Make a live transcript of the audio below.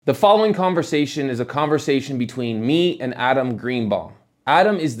The following conversation is a conversation between me and Adam Greenbaum.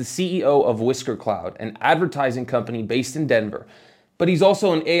 Adam is the CEO of Whisker Cloud, an advertising company based in Denver, but he's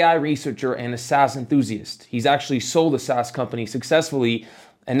also an AI researcher and a SaaS enthusiast. He's actually sold a SaaS company successfully,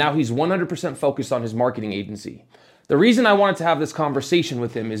 and now he's 100% focused on his marketing agency. The reason I wanted to have this conversation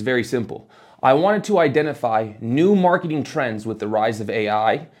with him is very simple. I wanted to identify new marketing trends with the rise of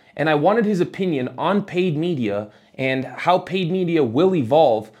AI, and I wanted his opinion on paid media and how paid media will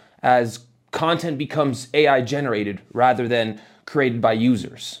evolve as content becomes AI generated rather than created by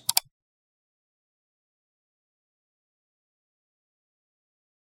users.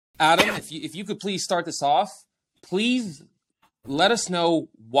 Adam, if you could please start this off, please let us know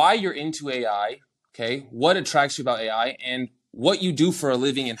why you're into AI, okay? What attracts you about AI and what you do for a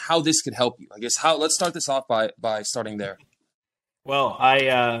living and how this could help you. I guess let's start this off by starting there. Well,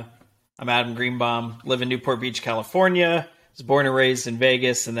 I'm Adam Greenbaum, live in Newport Beach, California. Was born and raised in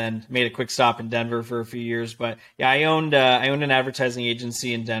Vegas, and then made a quick stop in Denver for a few years. But yeah, I owned an advertising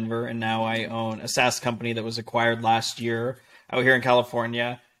agency in Denver, and now I own a SaaS company that was acquired last year out here in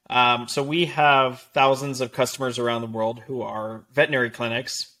California. So we have thousands of customers around the world who are veterinary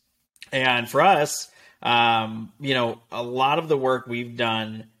clinics, and for us, a lot of the work we've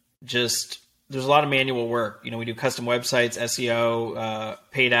done there's a lot of manual work. We do custom websites, SEO,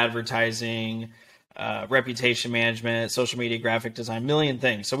 paid advertising, reputation management, social media, graphic design, million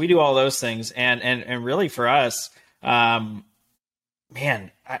things. So we do all those things. And really for us, I've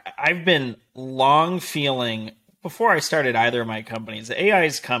been long feeling before I started either of my companies, the AI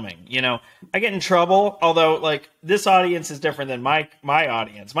is coming. I get in trouble, although this audience is different than my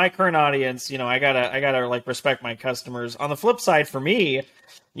audience, my current audience. I gotta respect my customers. On the flip side, for me,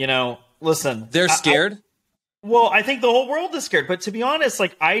 listen, they're scared. I think the whole world is scared. But to be honest,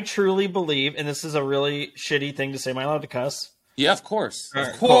 I truly believe, and this is a really shitty thing to say. Am I allowed to cuss? Yeah, of course.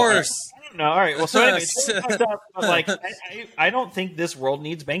 Of course. I don't know. All right. Well, so anyway, I don't think this world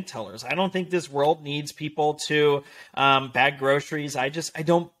needs bank tellers. I don't think this world needs people to bag groceries. I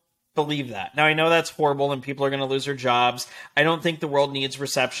don't believe that. Now, I know that's horrible and people are going to lose their jobs. I don't think the world needs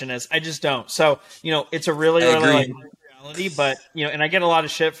receptionists. I just don't. So, it's a really reality, but, and I get a lot of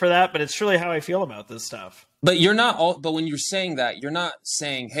shit for that, but it's truly how I feel about this stuff. But but when you're saying that, you're not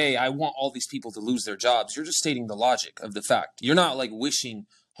saying, hey, I want all these people to lose their jobs. You're just stating the logic of the fact. You're not wishing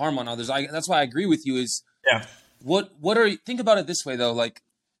harm on others. That's why I agree with you is, yeah. Think about it this way though. I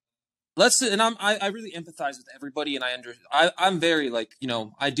really empathize with everybody and I'm very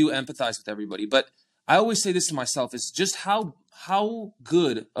I do empathize with everybody, but I always say this to myself is just how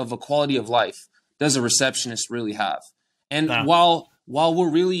good of a quality of life does a receptionist really have? And while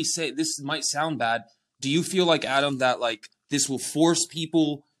we're really this might sound bad, do you feel like, Adam, that this will force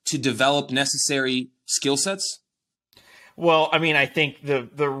people to develop necessary skill sets? Well, I think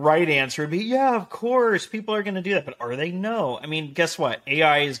the right answer would be, yeah, of course, people are going to do that. But are they? No. Guess what?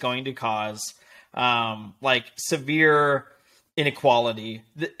 AI is going to cause severe inequality,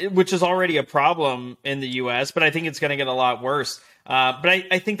 which is already a problem in the U.S., but I think it's going to get a lot worse. But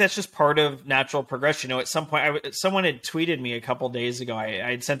I think that's just part of natural progression. At some point, someone had tweeted me a couple days ago. I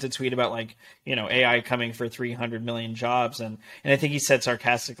had sent a tweet about AI coming for 300 million jobs, and I think he said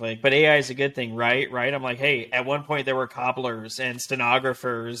sarcastically, "But AI is a good thing, right?" Right? I'm like, hey, at one point there were cobblers and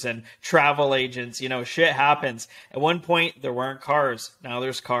stenographers and travel agents. Shit happens. At one point there weren't cars. Now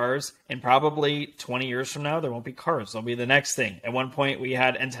there's cars, and probably 20 years from now there won't be cars. There'll be the next thing. At one point we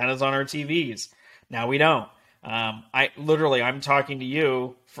had antennas on our TVs. Now we don't. I'm talking to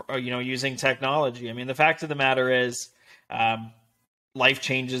you, using technology. The fact of the matter is, life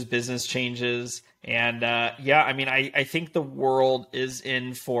changes, business changes. And, I think the world is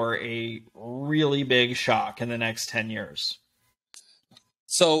in for a really big shock in the next 10 years.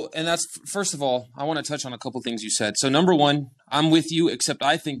 So, and that's, first of all, I want to touch on a couple things you said. So number one, I'm with you, except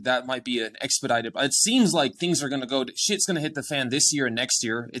I think that might be an expedited, it seems like things are going to shit's going to hit the fan this year and next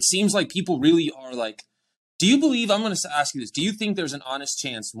year. It seems like people really are do you believe, I'm going to ask you this, do you think there's an honest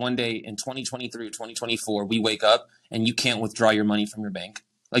chance one day in 2023 or 2024 we wake up and you can't withdraw your money from your bank?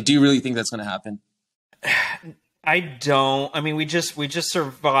 Do you really think that's going to happen? I don't. We just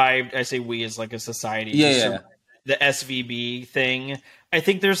survived. I say we as a society. Yeah. The SVB thing. I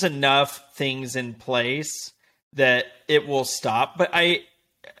think there's enough things in place that it will stop. But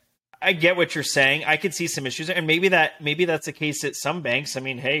I get what you're saying. I could see some issues, and maybe that's the case at some banks.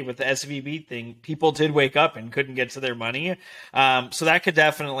 Hey, with the SVB thing, people did wake up and couldn't get to their money, so that could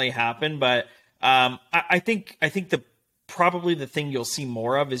definitely happen. But I think the probably the thing you'll see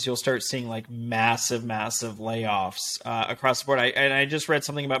more of is you'll start seeing like massive layoffs across the board. I just read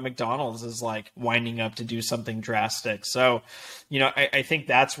something about McDonald's is like winding up to do something drastic. So, I think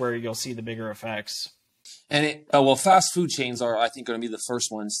that's where you'll see the bigger effects. And fast food chains are, I think, going to be the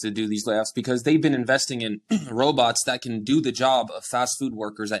first ones to do these layoffs because they've been investing in robots that can do the job of fast food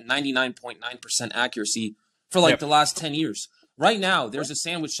workers at 99.9% accuracy for the last 10 years. Right now, there's a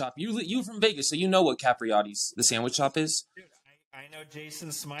sandwich shop. You from Vegas, so you know what Capriotti's, the sandwich shop is. Dude, I know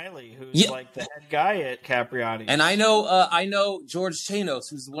Jason Smiley, who's like the head guy at Capriotti's. And I know George Chanos,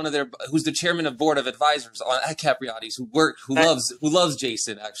 who's the chairman of board of advisors at Capriotti's, who loves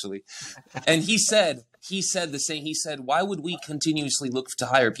Jason actually. And he said the same. He said, why would we continuously look to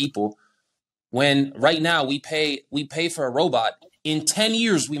hire people when right now we pay for a robot? In 10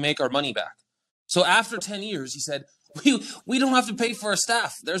 years, we make our money back. So after 10 years, he said, we don't have to pay for our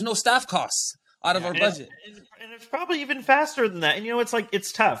staff. There's no staff costs out of our budget. And it's probably even faster than that. And,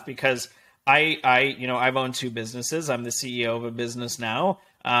 it's tough because I've owned two businesses. I'm the CEO of a business now.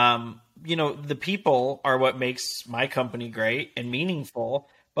 The people are what makes my company great and meaningful.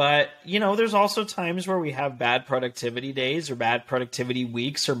 But, there's also times where we have bad productivity days or bad productivity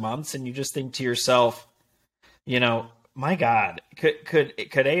weeks or months. And you just think to yourself, my God, could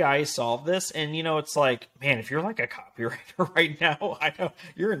AI solve this? And, it's like, man, if you're like a copywriter right now, I know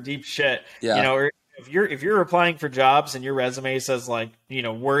you're in deep shit. Yeah. Or if you're applying for jobs and your resume says like,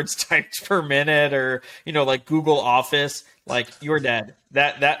 words typed per minute or, like Google Office, like you're dead.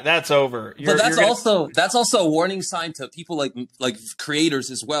 That's over. But that's also a warning sign to people like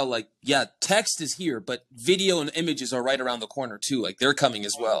creators as well. Like, yeah, text is here, but video and images are right around the corner too. Like they're coming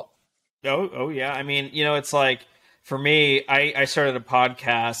as well. Oh yeah. I mean, it's like, for me, I started a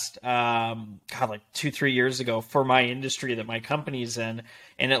podcast, like 2-3 years ago for my industry that my company's in,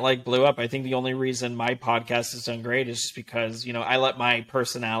 and it like blew up. I think the only reason my podcast has done great is just because, I let my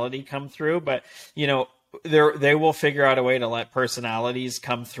personality come through, but, they will figure out a way to let personalities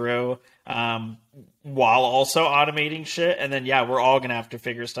come through, while also automating shit. And then, we're all going to have to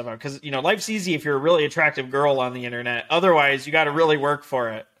figure stuff out because, life's easy if you're a really attractive girl on the internet. Otherwise, you got to really work for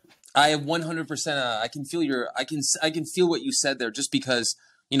it. I 100%. I can feel what you said there. Just because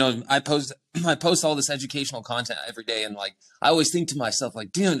I post all this educational content every day, and like I always think to myself,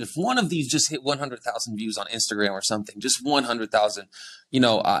 like, damn, if one of these just hit 100,000 views on Instagram or something, just 100,000,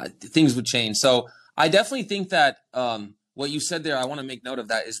 things would change. So I definitely think that what you said there, I want to make note of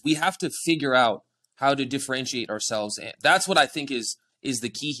that, is we have to figure out how to differentiate ourselves, and that's what I think is the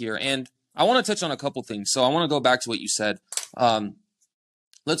key here. And I want to touch on a couple things. So I want to go back to what you said.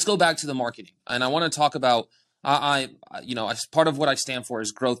 Let's go back to the marketing, and I want to talk about as part of what I stand for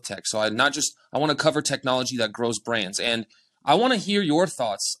is GrowthTech. So I want to cover technology that grows brands, and I want to hear your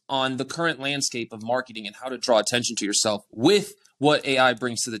thoughts on the current landscape of marketing and how to draw attention to yourself with what AI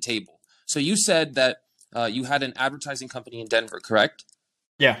brings to the table. So you said that you had an advertising company in Denver, correct?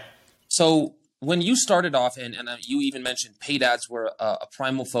 Yeah. So when you started off, and you even mentioned paid ads were a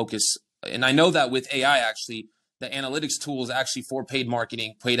primal focus, and I know that with AI actually, the analytics tools actually for paid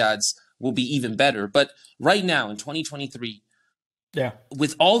marketing, paid ads will be even better. But right now in 2023,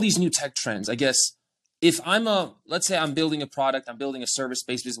 with all these new tech trends, I guess if let's say I'm building a product, I'm building a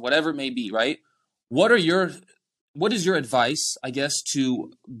service-based business, whatever it may be, right? What is your advice, I guess,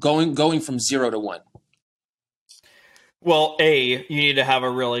 to going from 0 to 1? Well, you need to have a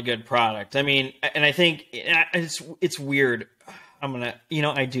really good product. I mean, and I think it's weird. I'm going to,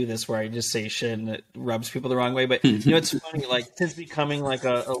 I do this where I just say shit and it rubs people the wrong way. But, it's funny, like since becoming like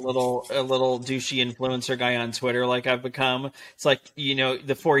a little douchey influencer guy on Twitter, like I've become, it's like,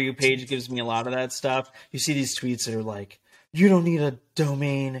 the For You page gives me a lot of that stuff. You see these tweets that are like, you don't need a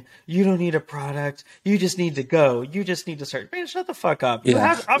domain. You don't need a product. You just need to go. You just need to start. Man, shut the fuck up. You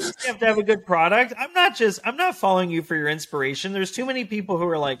obviously have to have a good product. I'm not following you for your inspiration. There's too many people who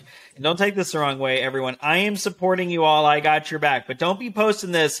are like, and don't take this the wrong way, everyone. I am supporting you all. I got your back. But don't be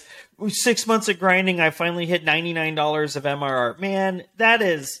posting this 6 months of grinding. I finally hit $99 of MRR. Man, that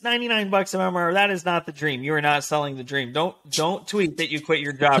is $99 of MRR. That is not the dream. You are not selling the dream. Don't tweet that you quit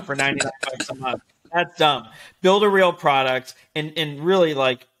your job for $99 a month. That's dumb. Build a real product and really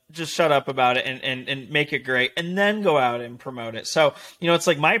like just shut up about it and make it great and then go out and promote it. So, it's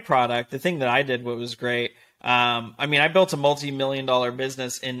like my product, the thing that I did, what was great. I built a multi-million-dollar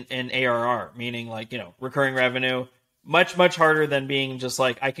business in ARR, meaning like, recurring revenue, much, much harder than being just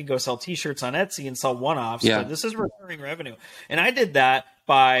like, I could go sell t-shirts on Etsy and sell one-offs, but this is recurring revenue. And I did that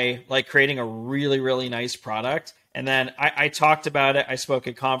by like creating a really, really nice product And then I talked about it. I spoke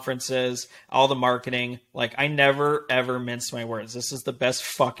at conferences, all the marketing. Like, I never, ever minced my words. This is the best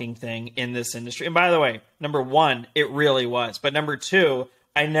fucking thing in this industry. And by the way, number one, it really was. But number two,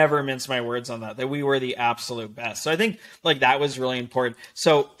 I never minced my words on that we were the absolute best. So I think like that was really important.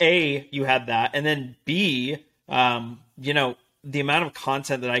 So A, you had that. And then B, the amount of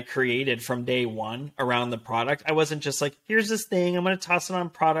content that I created from day one around the product, I wasn't just like, here's this thing, I'm going to toss it on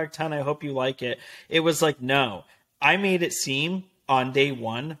Product Hunt, I hope you like it. It was like, no, I made it seem on day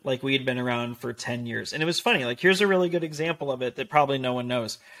one like we had been around for 10 years. And it was funny. Like, here's a really good example of it that probably no one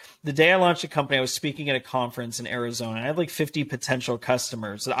knows. The day I launched a company, I was speaking at a conference in Arizona. I had like 50 potential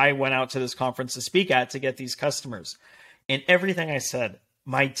customers that I went out to this conference to speak at to get these customers. And everything I said,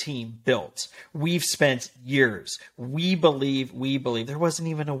 my team built. We've spent years. We believe. There wasn't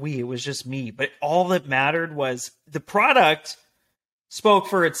even a we, it was just me. But all that mattered was the product spoke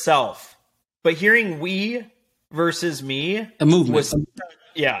for itself. But hearing we versus me, a movement was,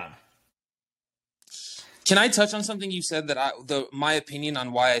 yeah. Can I touch on something you said that my opinion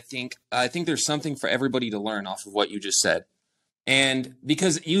on why I think there's something for everybody to learn off of what you just said. And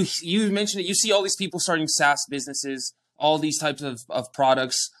because you mentioned it, you see all these people starting SaaS businesses, all these types of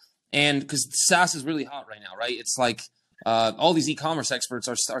products, and because SaaS is really hot right now, right? It's like all these e-commerce experts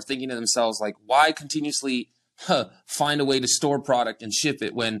are thinking to themselves, like, why continuously find a way to store product and ship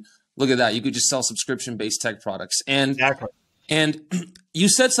it when, look at that, you could just sell subscription-based tech products. And exactly. And you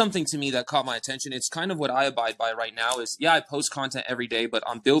said something to me that caught my attention. It's kind of what I abide by right now is, yeah, I post content every day, but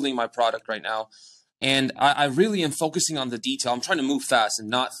I'm building my product right now. And I really am focusing on the detail. I'm trying to move fast and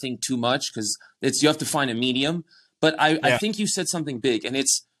not think too much because you have to find a medium. But I think you said something big, and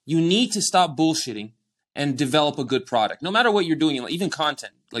it's you need to stop bullshitting and develop a good product. No matter what you're doing, even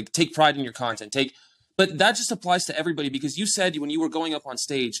content, like take pride in your content. But that just applies to everybody because you said when you were going up on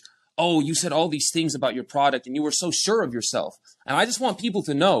stage, oh, you said all these things about your product and you were so sure of yourself. And I just want people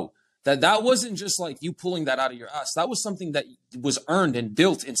to know that wasn't just like you pulling that out of your ass. That was something that was earned and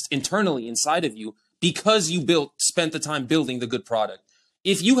built internally inside of you because you spent the time building the good product.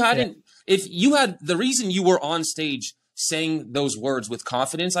 If you had the reason you were on stage saying those words with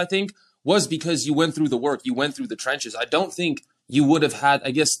confidence, I think, was because you went through the work, you went through the trenches. I don't think you would have had,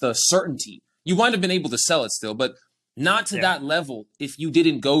 I guess, the certainty. You might have been able to sell it still, but not to that level if you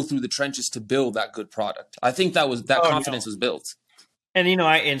didn't go through the trenches to build that good product. I think that confidence was built.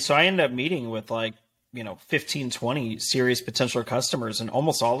 And so I ended up meeting with 15, 20 serious potential customers, and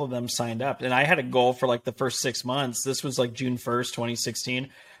almost all of them signed up. And I had a goal for like the first 6 months. This was like June 1st, 2016.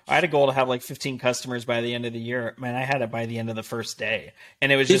 I had a goal to have like 15 customers by the end of the year. Man, I had it by the end of the first day.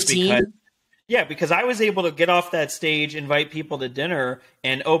 And it was 15? because I was able to get off that stage, invite people to dinner,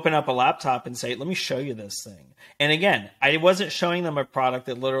 and open up a laptop and say, let me show you this thing. And again, I wasn't showing them a product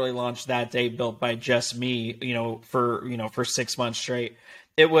that literally launched that day built by just me, for 6 months straight.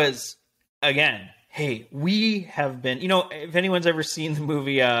 It was, again, hey, we have been, if anyone's ever seen the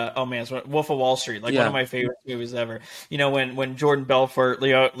movie, Wolf of Wall Street, one of my favorite movies ever, when Jordan Belfort,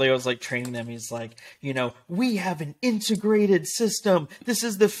 Leo's like training them, he's like, we have an integrated system. This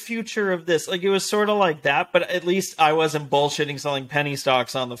is the future of this. Like, it was sort of like that, but at least I wasn't bullshitting selling penny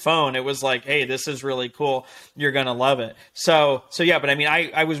stocks on the phone. It was like, hey, this is really cool. You're going to love it. So yeah, but I mean,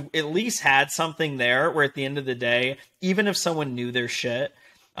 I was at least had something there where at the end of the day, even if someone knew their shit,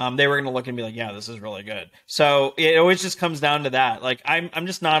 they were going to look and be like, yeah, this is really good. So it always just comes down to that. Like, I'm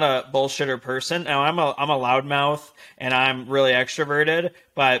just not a bullshitter person. Now I'm a loudmouth and I'm really extroverted,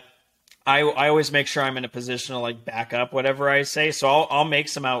 but I always make sure I'm in a position to like back up whatever I say. So I'll make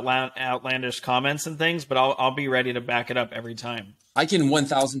some outlandish comments and things, but I'll be ready to back it up every time. I can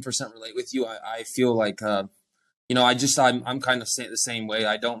 1000% relate with you. I feel like, I'm kind of the same way.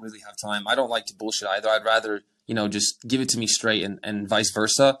 I don't really have time. I don't like to bullshit either. I'd rather, just give it to me straight and vice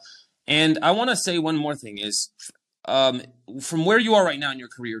versa. And I want to say one more thing is, from where you are right now in your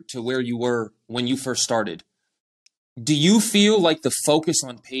career to where you were when you first started, do you feel like the focus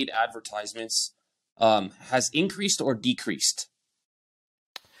on paid advertisements has increased or decreased?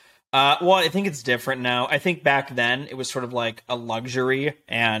 Well, I think it's different now. I think back then it was sort of like a luxury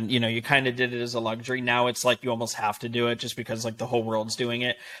and, you kind of did it as a luxury. Now it's like you almost have to do it just because like the whole world's doing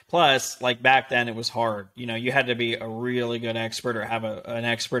it. Plus, like back then it was hard. You had to be a really good expert or have an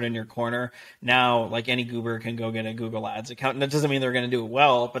expert in your corner. Now, like any goober can go get a Google Ads account. And that doesn't mean they're going to do it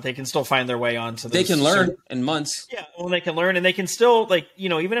well, but they can still find their way onto those. They can learn in months. Yeah, well, they can learn and they can still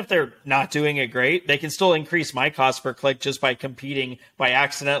even if they're not doing it great, they can still increase my cost per click just by competing by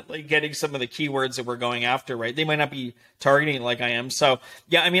accidentally getting some of the keywords that we're going after, right? They might not be targeting like I am. So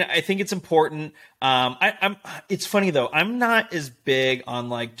yeah, I mean, I think it's important. It's funny though. I'm not as big on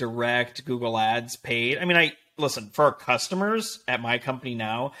like direct Google Ads paid. I mean, listen, for our customers at my company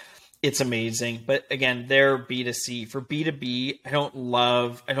now, it's amazing. But again, they're B2C. For B2B, I don't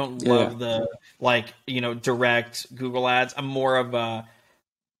love the direct Google ads. I'm more of a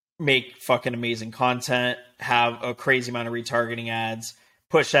make fucking amazing content, have a crazy amount of retargeting ads,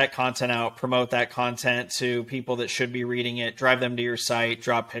 push that content out, promote that content to people that should be reading it, drive them to your site,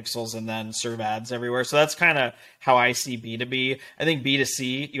 drop pixels, and then serve ads everywhere. So that's kind of how I see B2B. I think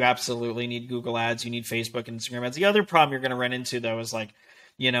B2C, you absolutely need Google ads. You need Facebook and Instagram ads. The other problem you're going to run into, though, is like,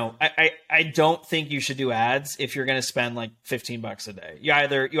 I don't think you should do ads if you're going to spend like $15 a day. You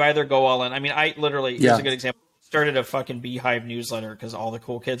either go all in. I mean, I literally, here's a good example. Started a fucking Beehive newsletter because all the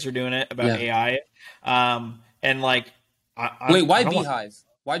cool kids are doing it about AI. And like, wait, why Beehive?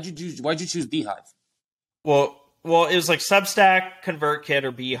 Why'd you choose Beehive? Well, it was like Substack, ConvertKit,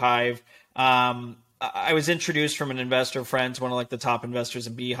 or Beehive. I was introduced from an investor friend to one of like the top investors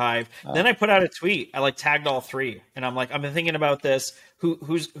in Beehive. Then I put out a tweet. I like tagged all three, and I'm like, I've been thinking about this.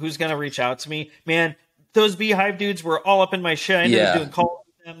 Who's gonna reach out to me? Man, those Beehive dudes were all up in my shit. I ended up doing calls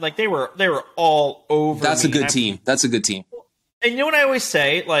with them. Like they were all over. That's a good team. That's a good team. And you know what I always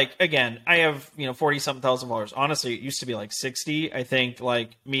say? Like, again, I have, 40-something thousand followers. Honestly, it used to be like 60. I think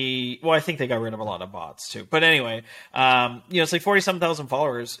like me, well, I think they got rid of a lot of bots too. But anyway, it's like 40-something thousand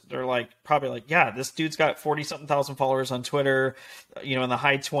followers. They're like, probably like, yeah, this dude's got 40-something thousand followers on Twitter, in the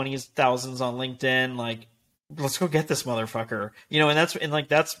high 20s thousands on LinkedIn. Like, let's go get this motherfucker, and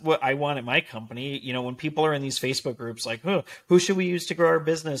that's what I want at my company. When people are in these Facebook groups, like, who should we use to grow our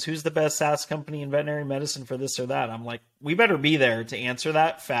business? Who's the best SaaS company in veterinary medicine for this or that? I'm like, we better be there to answer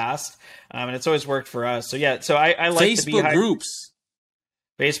that fast. And it's always worked for us. So yeah, so I like Facebook groups.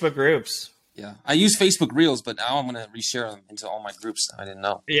 Facebook groups. Yeah. I use Facebook Reels, but now I'm going to reshare them into all my groups. I didn't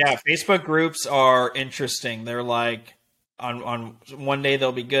know. Yeah. Facebook groups are interesting. They're like, on one day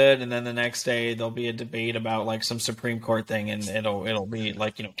they'll be good, and then the next day there'll be a debate about like some Supreme Court thing, and it'll be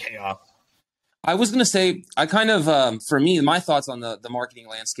like chaos. I was gonna say, I kind of for me, my thoughts on the marketing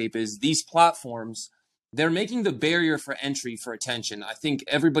landscape is these platforms, they're making the barrier for entry for attention. I think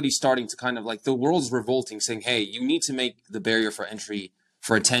everybody's starting to kind of like, the world's revolting, saying, hey, you need to make the barrier for entry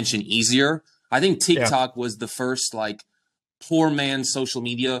for attention easier. I think TikTok was the first like poor man's social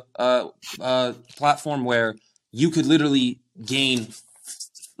media platform where you could literally gain,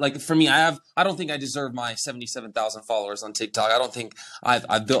 like for me, I don't think I deserve my 77,000 followers on TikTok. I don't think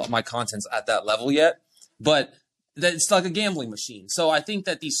I've built my contents at that level yet, but it's like a gambling machine. So I think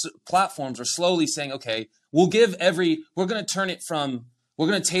that these platforms are slowly saying, okay, we're going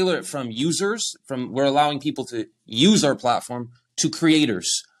to tailor it from users, we're allowing people to use our platform to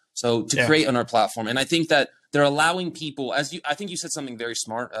creators. So to create on our platform. And I think that they're allowing people, I think you said something very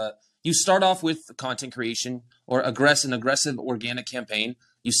smart. You start off with content creation or an aggressive organic campaign.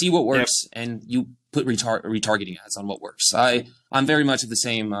 You see what works, and you put retargeting ads on what works. I'm very much of the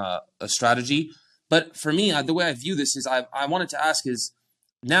same strategy. But for me, the way I view this is I wanted to ask is,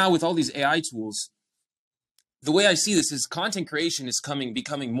 now with all these AI tools, the way I see this is content creation is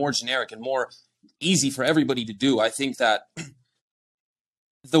becoming more generic and more easy for everybody to do. I think that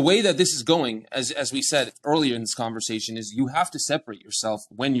the way that this is going, as we said earlier in this conversation, is you have to separate yourself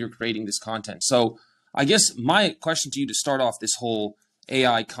when you're creating this content. So I guess my question to you to start off this whole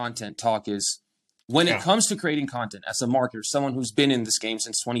AI content talk is, when it comes to creating content as a marketer, someone who's been in this game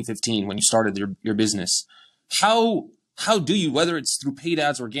since 2015 when you started your business, how do you, whether it's through paid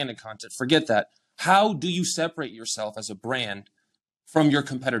ads, organic content, forget that, how do you separate yourself as a brand from your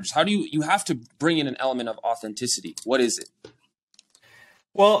competitors? How do you have to bring in an element of authenticity? What is it?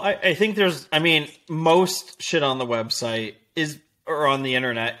 Well, I think most shit on the website or on the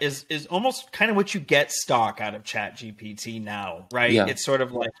internet is almost kind of what you get stock out of ChatGPT now, right? Yeah. It's sort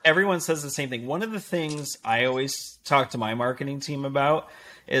of like everyone says the same thing. One of the things I always talk to my marketing team about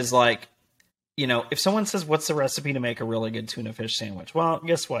is like, if someone says, what's the recipe to make a really good tuna fish sandwich? Well,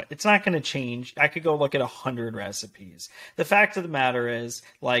 guess what? It's not going to change. I could go look at 100 recipes. The fact of the matter is,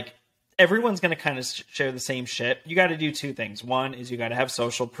 like, everyone's going to kind of share the same shit. You got to do two things. One is you got to have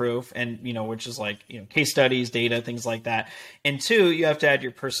social proof, and which is like case studies, data, things like that. And two, you have to add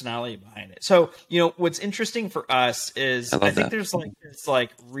your personality behind it. So what's interesting for us is I think there's like this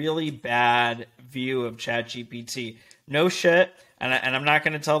like really bad view of ChatGPT. No shit, and I'm not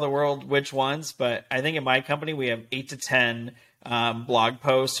going to tell the world which ones, but I think in my company we have 8 to 10 blog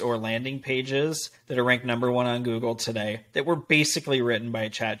posts or landing pages that are ranked number 1 on Google today that were basically written by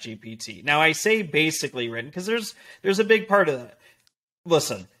ChatGPT. Now, I say basically written because there's a big part of that.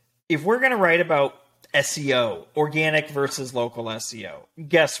 Listen, if we're going to write about SEO, organic versus local SEO,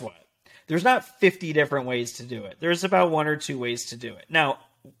 guess what? There's not 50 different ways to do it. There's about 1 or 2 ways to do it. Now,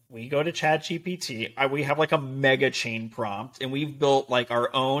 we go to ChatGPT. We have like a mega chain prompt, and we've built like our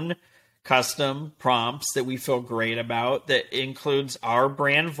own custom prompts that we feel great about, that includes our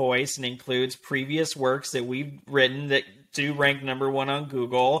brand voice and includes previous works that we've written that do rank #1 on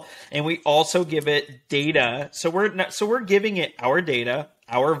Google. And we also give it data. So we're giving it our data,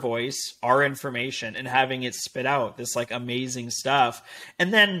 our voice, our information, and having it spit out this like amazing stuff.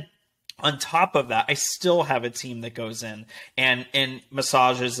 And then on top of that, I still have a team that goes in and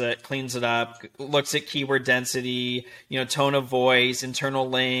massages it, cleans it up, looks at keyword density, tone of voice, internal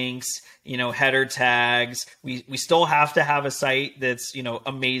links, header tags. We still have to have a site that's,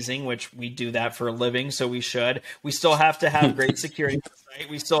 amazing, which we do that for a living. So we should. We still have to have great security.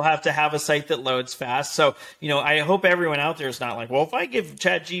 We still have to have a site that loads fast. So, I hope everyone out there is not like, well, if I give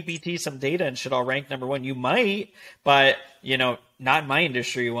ChatGPT some data and should all rank #1, you might, but, not in my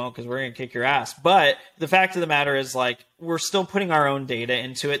industry, you won't, because we're going to kick your ass. But the fact of the matter is, like, we're still putting our own data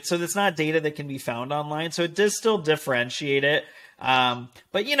into it. So it's not data that can be found online. So it does still differentiate it. But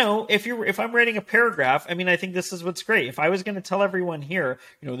if I'm writing a paragraph, I think this is what's great. If I was going to tell everyone here,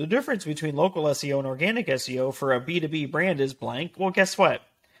 the difference between local SEO and organic SEO for a B2B brand is blank. Well, guess what?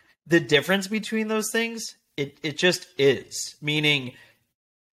 The difference between those things, it just is. Meaning,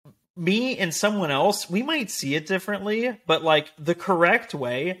 me and someone else, we might see it differently, but like the correct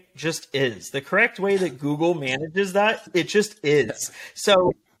way just is. The correct way that Google manages that, it just is.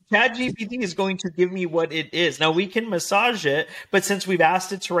 So ChatGPT is going to give me what it is. Now, we can massage it, but since we've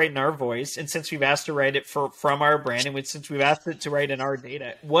asked it to write in our voice, and since we've asked to write it from our brand, and since we've asked it to write in our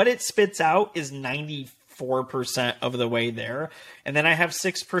data, what it spits out is 94% of the way there. And then I have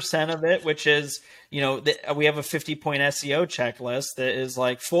 6% of it, which is, we have a 50-point SEO checklist that is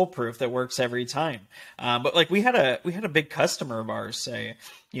like foolproof, that works every time. But like we had a big customer of ours say,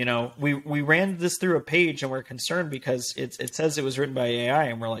 we ran this through a page and we're concerned because it says it was written by AI,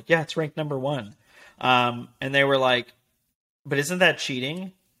 and we're like, yeah, it's ranked #1. And they were like, but isn't that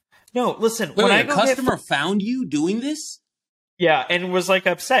cheating? No, listen. Wait, a customer found you doing this? Yeah, and was like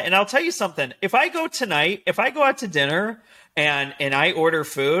upset. And I'll tell you something. If I go out to dinner and I order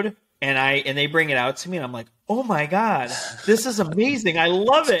food and they bring it out to me and I'm like, oh my God, this is amazing. I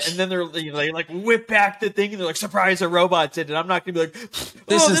love it. And then they like whip back the thing and they're like, surprise, a robot did it. I'm not gonna be like,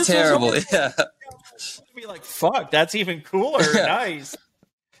 this is terrible. Yeah. I'm gonna be like, fuck, that's even cooler. Yeah. Nice.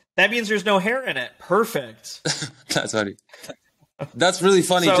 That means there's no hair in it. Perfect. That's funny. That's really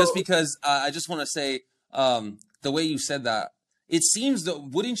funny. Just because I just want to say the way you said that, it seems though,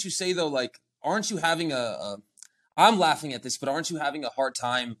 wouldn't you say though, like, aren't you having I'm laughing at this, but aren't you having a hard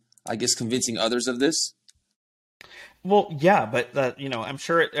time, I guess, convincing others of this? Well, yeah, but I'm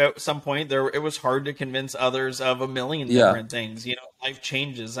sure at some point it was hard to convince others of a million different things. Life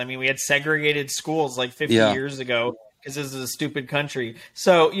changes. We had segregated schools like 50 years ago because this is a stupid country.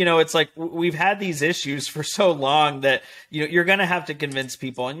 So, it's like we've had these issues for so long that, you're going to have to convince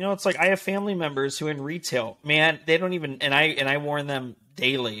people. And, it's like I have family members who in retail, man, they don't even, and I warn them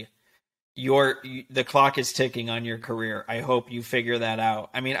daily, the clock is ticking on your career. I hope you figure that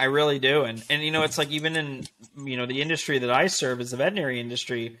out. I really do. And it's like even in, the industry that I serve is the veterinary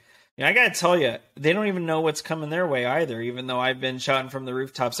industry. I got to tell you, they don't even know what's coming their way either, even though I've been shouting from the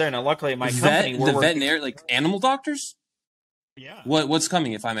rooftops there. Now, luckily, at my company, we're veterinary, like animal doctors? Yeah. What's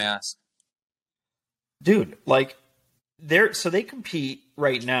coming, if I may ask? Dude, like, they compete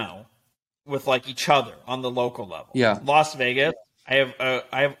right now with, like, each other on the local level. Yeah. Las Vegas, I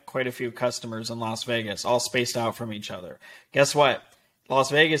have quite a few customers in Las Vegas, all spaced out from each other. Guess what?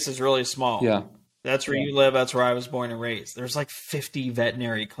 Las Vegas is really small. Yeah. That's where you live. That's where I was born and raised. There's like 50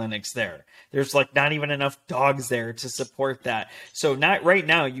 veterinary clinics there. There's like not even enough dogs there to support that. So not right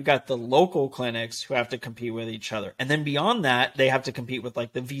now, you got the local clinics who have to compete with each other. And then beyond that, they have to compete with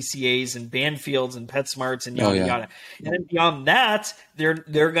like the VCAs and Banfields and PetSmarts and yada, yada. And then beyond that, they're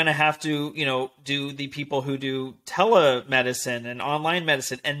going to have to, do the people who do telemedicine and online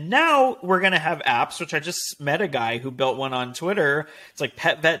medicine. And now we're going to have apps, which I just met a guy who built one on Twitter. It's like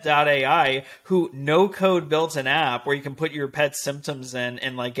petvet.ai, who no code built an app where you can put your pet's symptoms in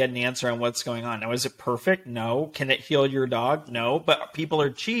and like get an answer on what's going on. Now, is it perfect? No. Can it heal your dog? No. But people are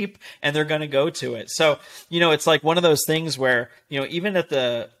cheap and they're going to go to it. So, it's like one of those things where, even at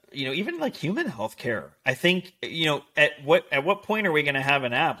the, even like human healthcare, I think, at what point are we going to have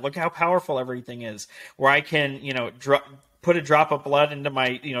an app? Look how powerful everything is, where I can, put a drop of blood into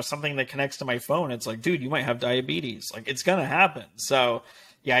my, something that connects to my phone. It's like, dude, you might have diabetes. Like, it's going to happen. So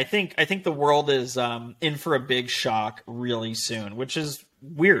yeah, I think the world is in for a big shock really soon, which is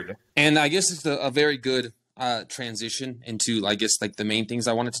weird. And I guess it's a very good transition into, I guess, like the main things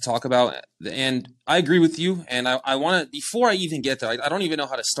I wanted to talk about. And I agree with you. And I want to, before I even get there, I don't even know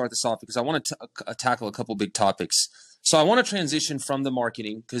how to start this off because I want to tackle a couple big topics. So I want to transition from the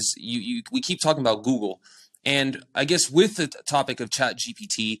marketing because we keep talking about Google. And I guess with the topic of Chat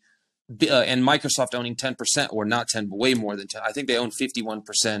GPT and Microsoft owning 10% or not 10, but way more than 10, I think they own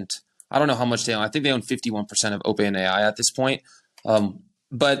 51%. I don't know how much they own. I think they own 51% of OpenAI at this point.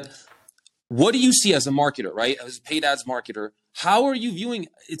 But what do you see as a marketer, right? As a paid ads marketer, how are you viewing?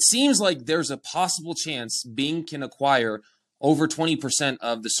 It seems like there's a possible chance Bing can acquire over 20%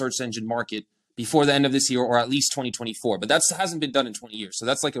 of the search engine market before the end of this year, or at least 2024. But that hasn't been done in 20 years. So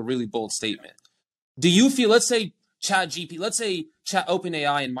that's like a really bold statement. Do you feel, let's say Chat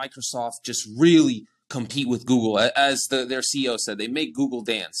OpenAI and Microsoft just really compete with Google, as their CEO said, they make Google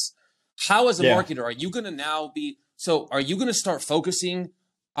dance. How, as a marketer, are you going to now be, so are you going to start focusing?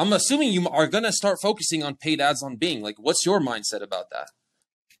 I'm assuming you are going to start focusing on paid ads on Bing. Like, what's your mindset about that?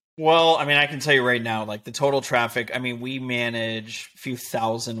 Well, I mean, I can tell you right now, like the total traffic, I mean, we manage a few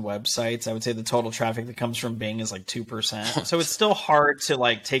thousand websites. I would say the total traffic that comes from Bing is like 2%. So it's still hard to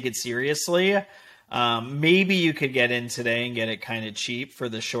like take it seriously. Maybe you could get in today and get it kind of cheap for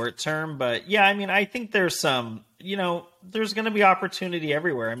the short term. But yeah, I mean, I think there's some, there's going to be opportunity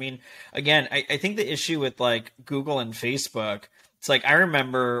everywhere. I mean, again, I think the issue with like Google and Facebook, it's like, I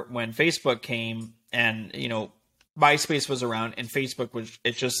remember when Facebook came and, MySpace was around and Facebook was,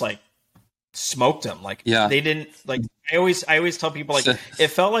 it just like smoked them. Like they didn't like, I always tell people like, it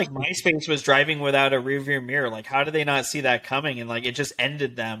felt like MySpace was driving without a rearview mirror. Like, how did they not see that coming? And like, it just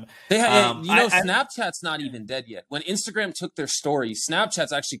ended them. They had, Snapchat's not even dead yet. When Instagram took their stories,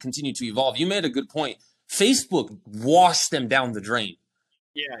 Snapchat's actually continued to evolve. You made a good point. Facebook washed them down the drain.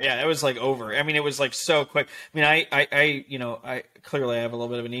 Yeah, it was like over. I mean, it was like so quick. I mean, I clearly I have a little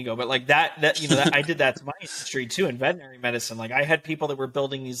bit of an ego, but like that I did that to my industry too in veterinary medicine. Like I had people that were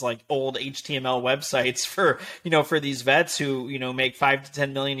building these like old HTML websites for these vets who, make 5 to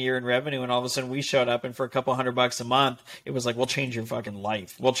 10 million a year in revenue. And all of a sudden we showed up and for a couple $100 a month, it was like, we'll change your fucking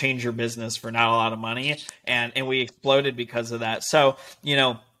life. We'll change your business for not a lot of money. And we exploded because of that. So,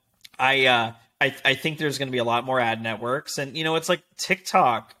 I think there's going to be a lot more ad networks, and it's like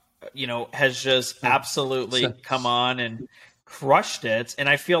TikTok, has just absolutely come on and crushed it, and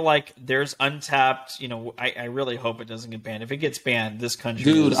I feel like there's untapped. I really hope it doesn't get banned. If it gets banned, this country,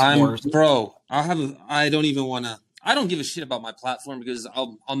 dude, bro. I don't even want to. I don't give a shit about my platform because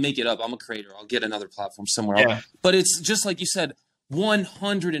I'll make it up. I'm a creator. I'll get another platform somewhere else. But it's just like you said,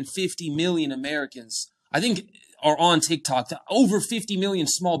 150 million Americans, I think, are on TikTok. Over 50 million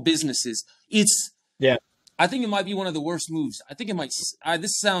small businesses. I think it might be one of the worst moves. I think it might.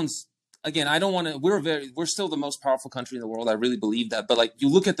 This sounds, again, I don't want to. We're still the most powerful country in the world. I really believe that. But like, you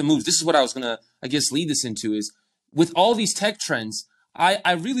look at the moves. This is what I was gonna, I guess, lead this into is with all these tech trends.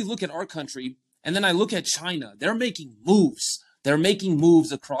 I really look at our country, and then I look at China. They're making moves. They're making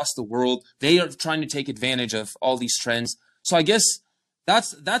moves across the world. They are trying to take advantage of all these trends. So I guess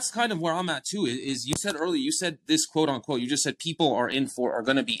that's kind of where I'm at too. Is you said earlier, you said this quote unquote, you just said people are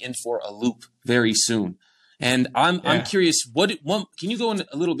going to be in for a loop very soon. And I'm curious, what can you go in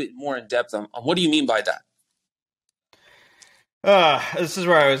a little bit more in depth on what do you mean by that? This is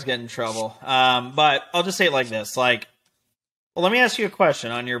where I always get in trouble. But I'll just say it like this, like, well, let me ask you a question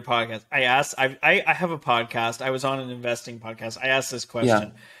on your podcast. I have a podcast. I was on an investing podcast. I asked this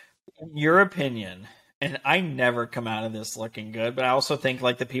question. Yeah. In your opinion, and I never come out of this looking good, but I also think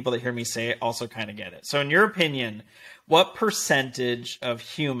like the people that hear me say it also kind of get it. So in your opinion, what percentage of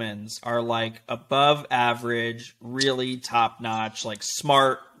humans are like above average, really top notch, like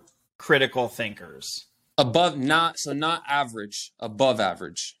smart, critical thinkers? Not average, above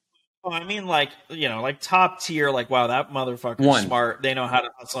average. Oh, I mean, like, like top tier, like, wow, that motherfucker's smart. They know how to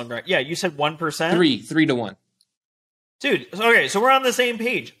hustle and grind. Yeah, you said 1%? 3 to 1. Dude, okay, so we're on the same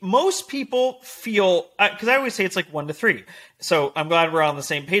page. Most people feel, because I always say it's like 1 to 3. So I'm glad we're on the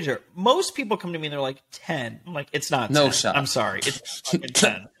same page here. Most people come to me and they're like 10. I'm like, it's not 10. No shot. I'm sorry. It's fucking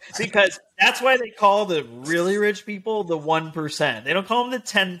 10. Because that's why they call the really rich people the 1%. They don't call them the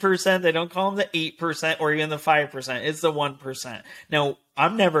 10%. They don't call them the 8% or even the 5%. It's the 1%. Now,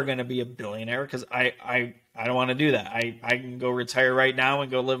 I'm never going to be a billionaire because I don't want to do that. I can go retire right now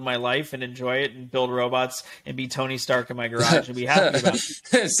and go live my life and enjoy it and build robots and be Tony Stark in my garage and be happy about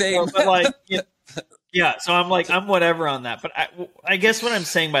it. Same. So, but like, yeah. So I'm like, I'm whatever on that. But I guess what I'm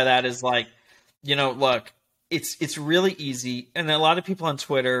saying by that is like, look, it's really easy. And a lot of people on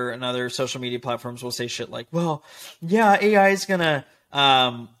Twitter and other social media platforms will say shit like, well, yeah, AI is going to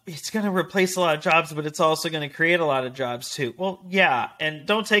It's going to replace a lot of jobs, but it's also going to create a lot of jobs too. Well, yeah. And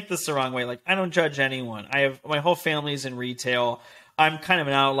don't take this the wrong way. Like, I don't judge anyone. I have my whole family's in retail. I'm kind of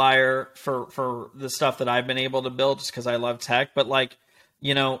an outlier for the stuff that I've been able to build just because I love tech. But like,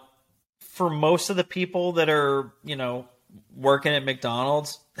 you know, for most of the people that are, you know, working at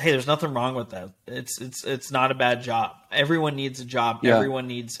McDonald's, hey, there's nothing wrong with that. It's not a bad job. Everyone needs a job. Yeah. Everyone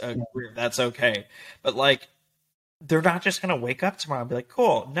needs a career. That's okay. But like, they're not just going to wake up tomorrow and be like,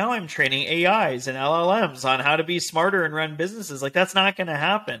 cool, now I'm training AIs and LLMs on how to be smarter and run businesses. Like, that's not going to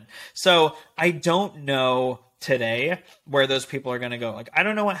happen. So I don't know today where those people are going to go. Like, I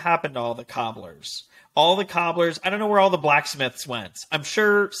don't know what happened to all the cobblers. I don't know where all the blacksmiths went. I'm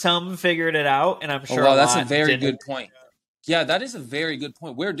sure some figured it out, and I'm sure that's a very good point. Yeah, that is a very good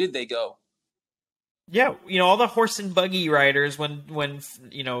point. Where did they go? Yeah, you know, all the horse and buggy riders, when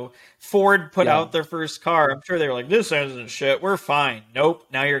you know, Ford put out their first car, I'm sure they were like, this isn't shit, we're fine. Nope,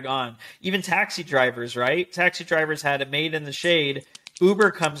 now you're gone. Even taxi drivers, right? Taxi drivers had it made in the shade.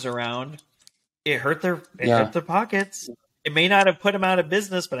 Uber comes around. It hurt their pockets. It may not have put them out of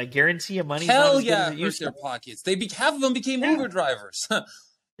business, but I guarantee you money's not as good as it used to. Hurt their pockets. Half of them became Uber drivers.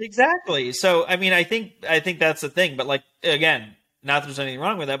 Exactly. So, I mean, I think that's the thing. But like, again, not that there's anything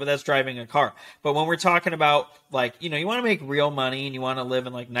wrong with that, but that's driving a car. But when we're talking about like, you know, you want to make real money and you want to live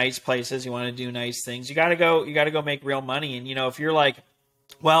in like nice places, you want to do nice things, you got to go make real money. And, you know, if you're like,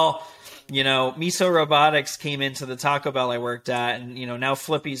 well, you know, Miso Robotics came into the Taco Bell I worked at, and, you know, now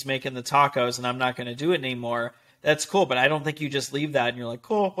Flippy's making the tacos and I'm not going to do it anymore. That's cool, but I don't think you just leave that and you're like,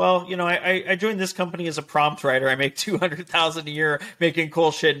 cool, well, you know, I joined this company as a prompt writer. I make $200,000 a year making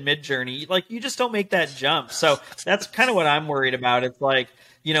cool shit in Midjourney. Like, you just don't make that jump. So that's kind of what I'm worried about. It's like,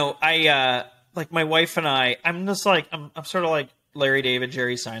 you know, like my wife and I'm just like, I'm sort of like Larry David,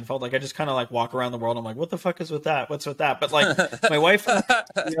 Jerry Seinfeld. Like, I just kind of like walk around the world. I'm like, what the fuck is with that? What's with that? But like my wife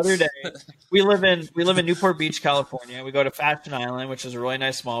the other day, we live in Newport Beach, California. We go to Fashion Island, which is a really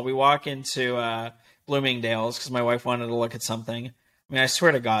nice mall. We walk into Bloomingdale's because my wife wanted to look at something. I mean, I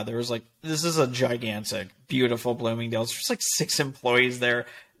swear to God, there was like, this is a gigantic, beautiful Bloomingdale's. There's like 6 employees there.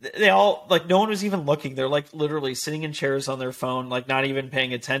 They all, like, no one was even looking. They're like literally sitting in chairs on their phone, like not even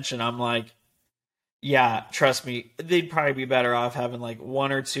paying attention. I'm like, yeah, trust me, they'd probably be better off having like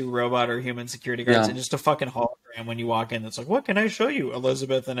 1 or 2 robot or human security guards and just a fucking hologram when you walk in. It's like, what can I show you,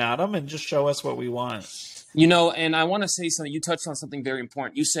 Elizabeth and Adam? And just show us what we want. You know, and I want to say something. You touched on something very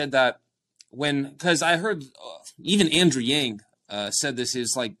important. You said that because I heard even Andrew Yang said this,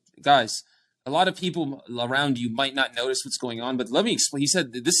 is like, guys, a lot of people around you might not notice what's going on, but let me explain. He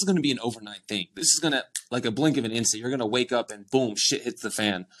said this is going to be an overnight thing. This is going to, like a blink of an instant, you're going to wake up and boom, shit hits the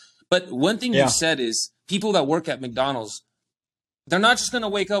fan. But one thing you said is people that work at McDonald's, they're not just going to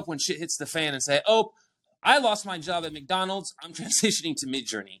wake up when shit hits the fan and say, oh, I lost my job at McDonald's, I'm transitioning to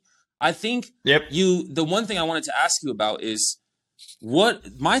Midjourney. I think the one thing I wanted to ask you about is,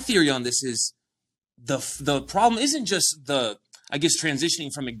 what my theory on this is, the problem isn't just transitioning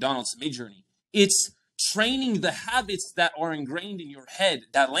from McDonald's to Midjourney. It's training the habits that are ingrained in your head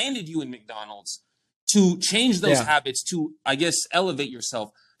that landed you in McDonald's to change those habits to, I guess, elevate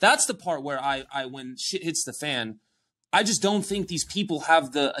yourself. That's the part where I when shit hits the fan, I just don't think these people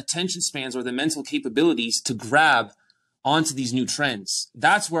have the attention spans or the mental capabilities to grab onto these new trends.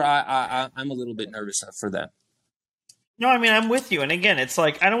 That's where I'm a little bit nervous for that. No, I mean, I'm with you. And again, it's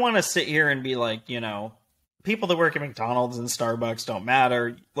like, I don't want to sit here and be like, you know, people that work at McDonald's and Starbucks don't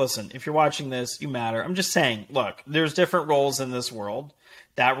matter. Listen, if you're watching this, you matter. I'm just saying, look, there's different roles in this world.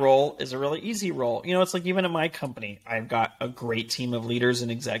 That role is a really easy role. You know, it's like even in my company, I've got a great team of leaders and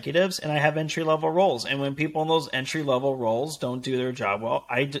executives, and I have entry-level roles. And when people in those entry-level roles don't do their job well,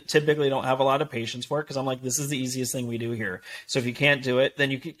 I typically don't have a lot of patience for it, because I'm like, this is the easiest thing we do here. So if you can't do it,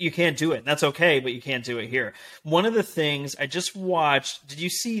 then you can't do it. And that's okay, but you can't do it here. One of the things I just watched, did you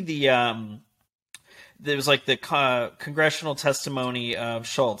see there was like the congressional testimony of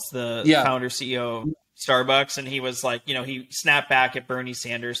Schultz, the founder CEO of Starbucks, and he was like, you know, he snapped back at Bernie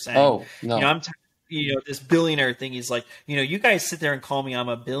Sanders saying, "Oh no, you know, this billionaire thing." He's like, you know, you guys sit there and call me I'm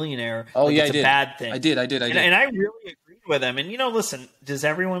a billionaire. Oh like yeah, it's a bad thing. I did. And I really agreed with him. And you know, listen, does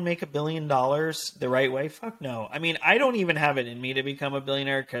everyone make $1 billion the right way? Fuck no. I mean, I don't even have it in me to become a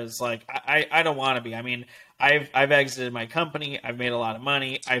billionaire, because like I don't want to be. I mean, I've exited my company. I've made a lot of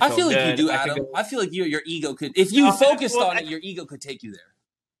money. I feel like good. You do, Adam. I feel like your ego could, if you focused on it, your ego could take you there.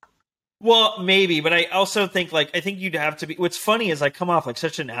 Well, maybe, but I also think I think you'd have to be. What's funny is I come off like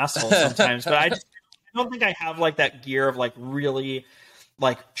such an asshole sometimes, but I don't think I have like that gear of like really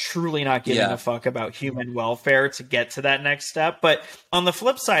like truly not giving a fuck about human welfare to get to that next step. But on the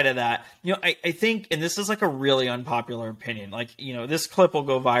flip side of that, you know, I think, and this is like a really unpopular opinion, like, you know, this clip will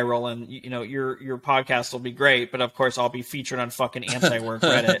go viral and, you know, your podcast will be great, but of course I'll be featured on fucking anti-work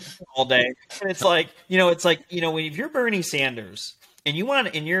Reddit all day. And it's like, you know, if you're Bernie Sanders and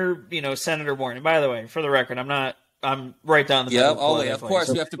you're, you know, Senator Warren, and by the way, for the record, I'm right down the middle. Of course.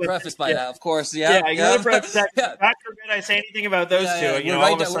 We have to preface by that. Of course. Yeah. Yeah. You gotta preface that. God forbid I say anything about those two. You know,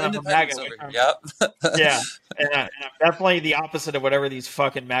 all of a sudden I'm a MAGA. Yep. Yeah. And I'm definitely the opposite of whatever these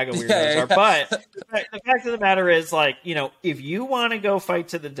fucking MAGA weirdos are. But the fact of the matter is, like, you know, if you want to go fight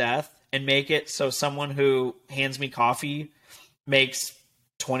to the death and make it so someone who hands me coffee makes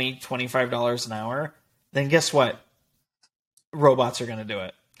 $25 an hour, then guess what? Robots are going to do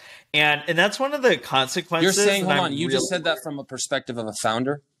it. And that's one of the consequences. You're saying, hold on, you just said that from a perspective of a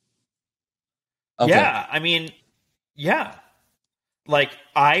founder? Okay. Yeah, I mean, yeah. Like,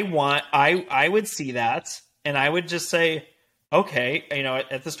 I would see that, and I would just say, okay, you know,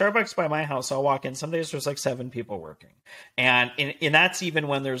 at the Starbucks by my house, I'll walk in. Some days there's like 7 people working. And that's even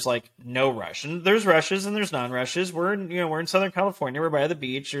when there's like no rush. And there's rushes and there's non-rushes. We're in Southern California. We're by the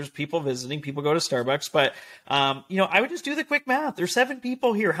beach. There's people visiting. People go to Starbucks. But, you know, I would just do the quick math. There's 7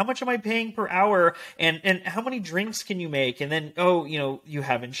 people here. How much am I paying per hour? And how many drinks can you make? And then, you know, you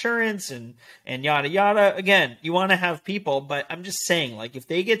have insurance and yada, yada. Again, you want to have people. But I'm just saying, like, if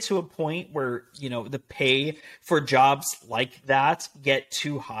they get to a point where, you know, the pay for jobs like that get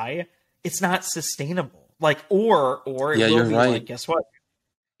too high, it's not sustainable. Like, or it will be right. Like, guess what?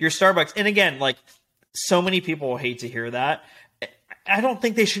 Your Starbucks. And again, like, so many people will hate to hear that. I don't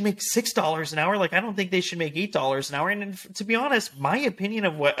think they should make $6 an hour. Like, I don't think they should make $8 an hour. And to be honest, my opinion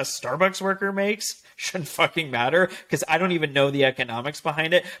of what a Starbucks worker makes shouldn't fucking matter, because I don't even know the economics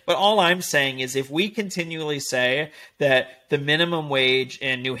behind it. But all I'm saying is, if we continually say that the minimum wage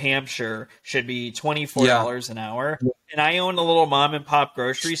in New Hampshire should be $24 an hour, and I own a little mom and pop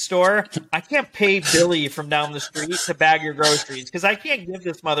grocery store, I can't pay Billy from down the street to bag your groceries, because I can't give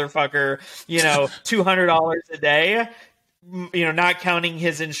this motherfucker, you know, $200 a day. You know, not counting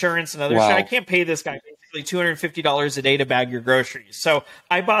his insurance and other shit. I can't pay this guy basically $250 a day to bag your groceries. So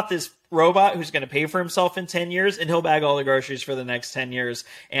I bought this robot who's going to pay for himself in 10 years, and he'll bag all the groceries for the next 10 years,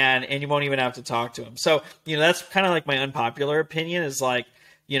 and you won't even have to talk to him. So, you know, that's kind of like my unpopular opinion is, like,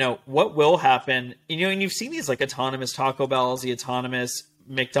 you know, what will happen, you know, and you've seen these like autonomous Taco Bells, the autonomous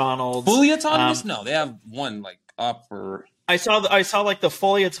McDonald's. Fully autonomous? No, they have one like up or... I saw like the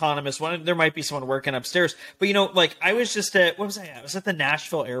fully autonomous one. There might be someone working upstairs, but you know, like I was just at, what was I at? I was at the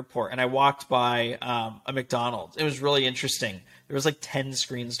Nashville airport, and I walked by a McDonald's. It was really interesting. There was like 10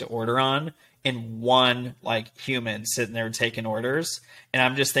 screens to order on, and one like human sitting there taking orders. And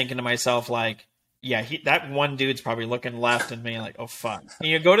I'm just thinking to myself, like, yeah, that one dude's probably looking left and being like, oh, fuck. And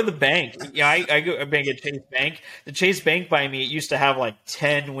you go to the bank. Yeah, I go at Chase Bank. The Chase Bank by me, it used to have like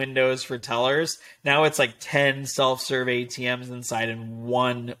 10 windows for tellers. Now it's like 10 self-serve ATMs inside and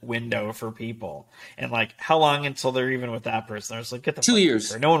one window for people. And like, how long until they're even with that person? I was like, get the 2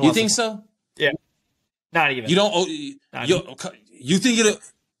 years. No one you wants think so? Yeah. Not even. You don't. You think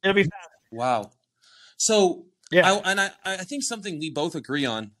it'll be fast. Wow. So. Yeah. I think something we both agree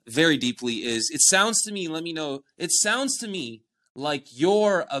on very deeply is, it sounds to me, let me know, it sounds to me like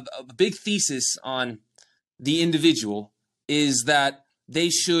your a big thesis on the individual is that they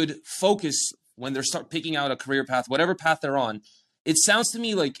should focus when they're start picking out a career path, whatever path they're on. It sounds to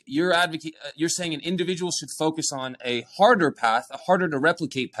me like you're saying an individual should focus on a harder path, a harder to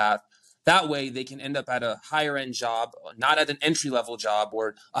replicate path. That way they can end up at a higher end job, not at an entry level job,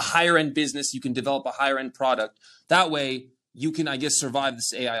 or a higher end business. You can develop a higher end product. That way you can, I guess, survive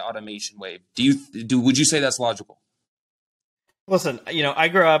this AI automation wave. Would you say that's logical? Listen, you know, I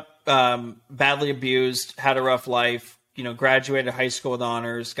grew up badly abused, had a rough life, you know, graduated high school with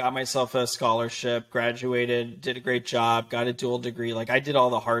honors, got myself a scholarship, graduated, did a great job, got a dual degree. Like, I did all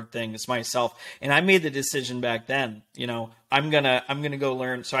the hard things myself. And I made the decision back then, you know, I'm gonna go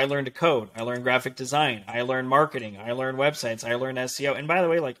learn. So I learned to code. I learned graphic design. I learned marketing. I learned websites. I learned SEO. And by the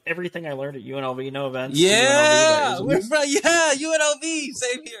way, like, everything I learned at UNLV, no events. Yeah, UNLV,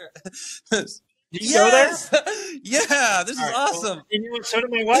 same here. Did you go there? Yeah, this is awesome. Well, you know, so did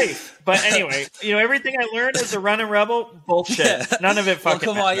my wife. But anyway, you know, everything I learned as a running rebel, bullshit. Yeah. None of it fucking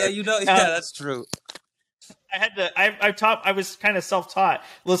come on, yeah, you know, yeah, that's true. I was kind of self-taught.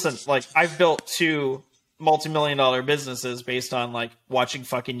 Listen, like, I've built 2 multi-million-dollar businesses based on like watching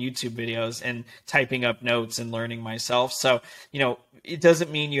fucking YouTube videos and typing up notes and learning myself. So, it doesn't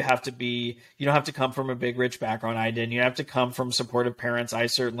mean you don't have to come from a big rich background. I did. You have to come from supportive parents. I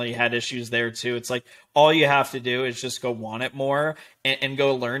certainly had issues there too. It's like all you have to do is just go want it more and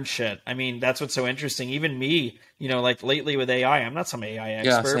go learn shit. I mean, that's what's so interesting. Even me, like lately with AI, I'm not some AI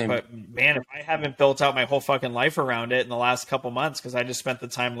expert, but man, if I haven't built out my whole fucking life around it in the last couple months, because I just spent the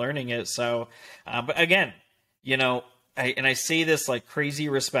time learning it. So, but again, I say this like crazy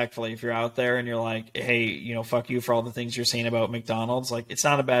respectfully. If you're out there and you're like, hey, fuck you for all the things you're saying about McDonald's, like it's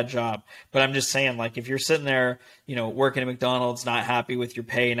not a bad job. But I'm just saying, like, if you're sitting there, working at McDonald's, not happy with your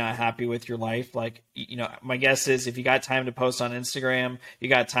pay, not happy with your life, like, my guess is if you got time to post on Instagram, you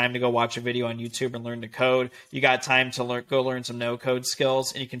got time to go watch a video on YouTube and learn to code, you got time to go learn some no code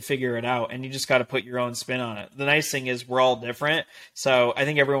skills, and you can figure it out. And you just got to put your own spin on it. The nice thing is we're all different. So I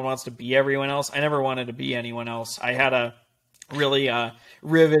think everyone wants to be everyone else. I never wanted to be anyone else. I had a really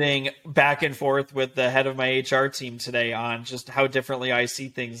riveting back and forth with the head of my HR team today on just how differently I see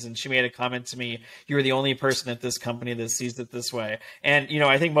things. And she made a comment to me, you were the only person at this company that sees it this way. And,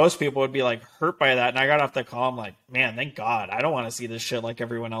 I think most people would be like hurt by that. And I got off the call, I'm like, man, thank God. I don't want to see this shit like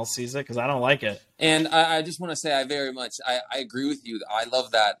everyone else sees it because I don't like it. And I just want to say I agree with you. I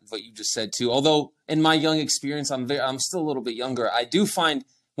love that, what you just said too. Although in my young experience, I'm still a little bit younger. I do find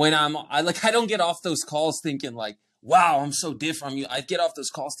when I don't get off those calls thinking like, wow, I'm so different from you. I get off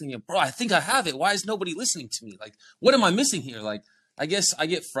those calls thinking, bro, I think I have it. Why is nobody listening to me? Like, what am I missing here? Like, I guess I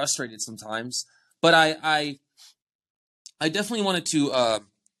get frustrated sometimes, but I definitely wanted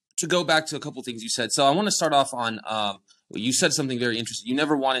to go back to a couple things you said. So I want to start off on, you said something very interesting. You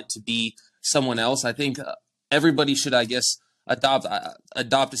never wanted to be someone else. I think everybody should, I guess, adopt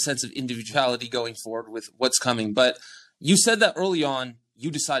a sense of individuality going forward with what's coming. But you said that early on, you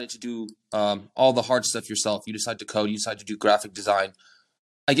decided to do all the hard stuff yourself. You decided to code. You decided to do graphic design.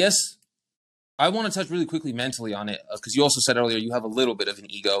 I guess I want to touch really quickly mentally on it because you also said earlier you have a little bit of an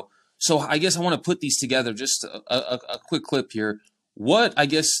ego. So I guess I want to put these together. Just a quick clip here. Why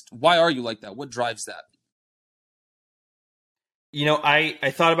are you like that? What drives that?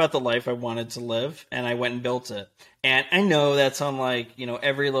 I thought about the life I wanted to live and I went and built it. And I know that's on like,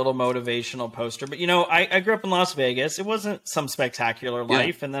 every little motivational poster, but I grew up in Las Vegas. It wasn't some spectacular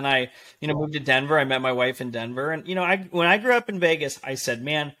life. Yeah. And then I, moved to Denver. I met my wife in Denver. And, when I grew up in Vegas, I said,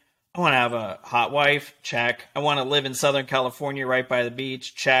 man, I want to have a hot wife. Check. I want to live in Southern California, right by the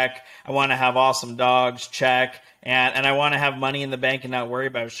beach. Check. I want to have awesome dogs. Check. And I want to have money in the bank and not worry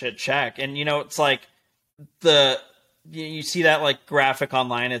about shit. Check. And, it's like you see that like graphic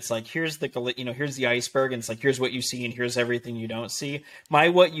online. It's like, here's the iceberg. And it's like, here's what you see and here's everything you don't see.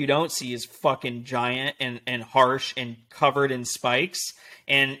 What you don't see is fucking giant and harsh and covered in spikes.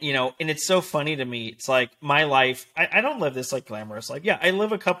 And, and it's so funny to me. It's like my life, I don't live this like glamorous life. Yeah. I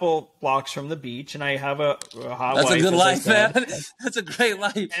live a couple blocks from the beach and I have a hot wife. That's a good life, man. That's a great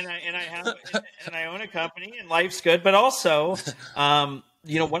life. And I own a company and life's good, but also,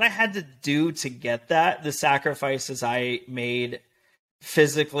 what I had to do to get that, the sacrifices I made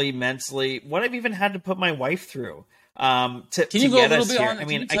physically, mentally, what I've even had to put my wife through. Can you go a little bit on? Can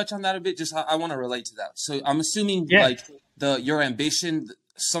you touch on that a bit? Just I want to relate to that. So I'm assuming like your ambition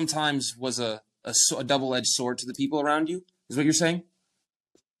sometimes was a double-edged sword to the people around you. Is what you're saying?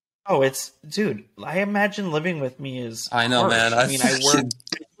 Oh, dude. I imagine living with me is. I know, harsh. Man. I work.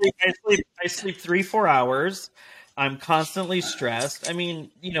 I sleep 3-4 hours. I'm constantly stressed. I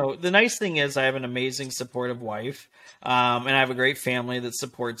mean, the nice thing is I have an amazing supportive wife, and I have a great family that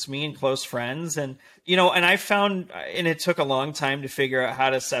supports me and close friends. And, and I found, and it took a long time to figure out how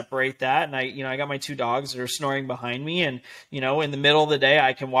to separate that. And I got my 2 dogs that are snoring behind me. And, in the middle of the day,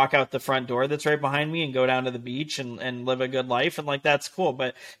 I can walk out the front door that's right behind me and go down to the beach and live a good life. And like, that's cool.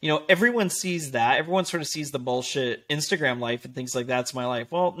 But, everyone sees that. Everyone sort of sees the bullshit Instagram life and things like that's my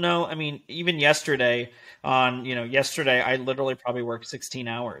life. Well, no, I mean, even yesterday I literally probably worked 16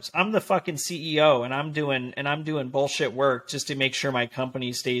 hours. I'm the fucking CEO and I'm doing bullshit work just to make sure my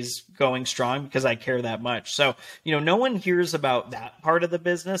company stays going strong because I care that much. So, no one hears about that part of the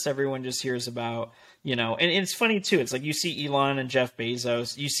business. Everyone just hears about, and it's funny too. It's like you see Elon and Jeff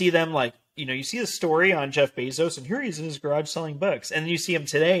Bezos, you see them like, you see the story on Jeff Bezos and here he is in his garage selling books. And then you see him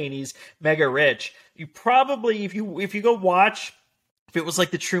today and he's mega rich. You probably, if you go watch, if it was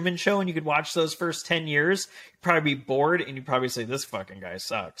like the Truman Show and you could watch those first 10 years, you'd probably be bored and you'd probably say, this fucking guy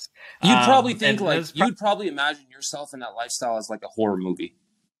sucks. You'd probably think you'd probably imagine yourself in that lifestyle as like a horror movie.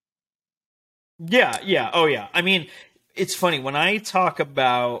 Yeah. Oh yeah. I mean, it's funny when I talk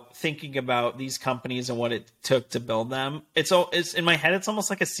about thinking about these companies and what it took to build them. It's in my head. It's almost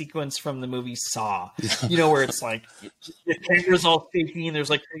like a sequence from the movie Saw, where it's like the camera's all shaky and there's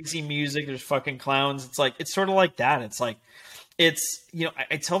like crazy music. There's fucking clowns. It's sort of like that. It's like,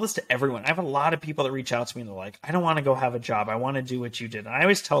 I tell this to everyone. I have a lot of people that reach out to me and they're like, I don't want to go have a job. I want to do what you did. And I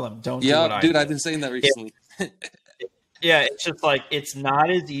always tell them, don't do what I did. I've been saying that recently. Yeah, it's just like, it's not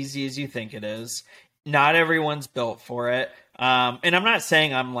as easy as you think it is. Not everyone's built for it. And I'm not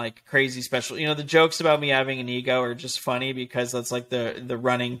saying I'm like crazy special. The jokes about me having an ego are just funny because that's like the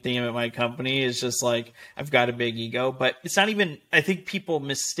running theme at my company is just like, I've got a big ego, but it's not even, I think people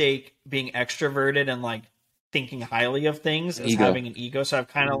mistake being extroverted and like thinking highly of things as having an ego. So I've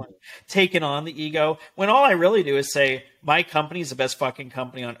kind of like taken on the ego when all I really do is say my company is the best fucking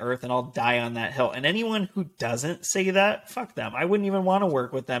company on earth and I'll die on that hill. And anyone who doesn't say that, fuck them. I wouldn't even want to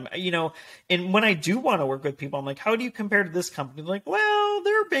work with them, and when I do want to work with people, I'm like, how do you compare to this company? They're like, well,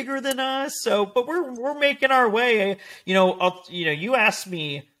 they're bigger than us. But we're making our way. You asked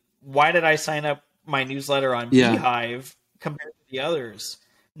me, why did I sign up my newsletter on Beehive compared to the others?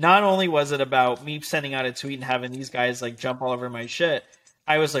 Not only was it about me sending out a tweet and having these guys like jump all over my shit,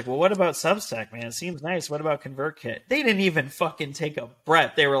 I was like, well, what about Substack, man? It seems nice. What about ConvertKit? They didn't even fucking take a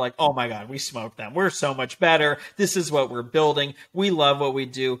breath. They were like, oh my God, we smoked them. We're so much better. This is what we're building. We love what we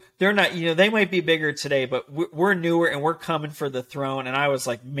do. They're not, they might be bigger today, but we're newer and we're coming for the throne. And I was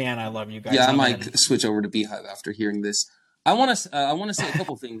like, man, I love you guys. Yeah, I might switch over to Beehive after hearing this. I want to say a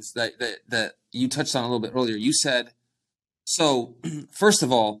couple things that you touched on a little bit earlier. You said, so, first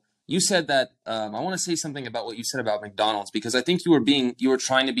of all, you said that I want to say something about what you said about McDonald's because I think you were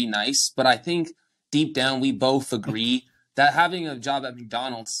trying to be nice, but I think deep down we both agree that having a job at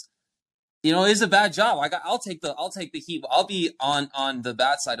McDonald's, is a bad job. I'll take the heat. I'll be on the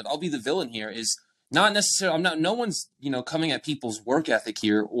bad side of. I'll be the villain here. Is not necessarily. No one's coming at people's work ethic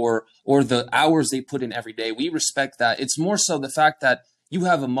here or the hours they put in every day. We respect that. It's more so the fact that you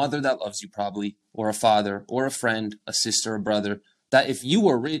have a mother that loves you probably, or a father, or a friend, a sister, a brother, that if you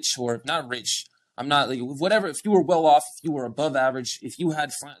were rich or not rich, I'm not like whatever, if you were well off, if you were above average, if you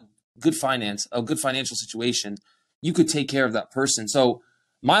had good finance, a good financial situation, you could take care of that person. So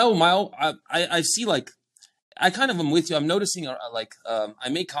I see like, I kind of am with you. I'm noticing I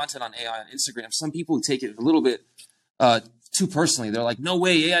make content on AI on Instagram. Some people take it a little bit too personally. They're like, no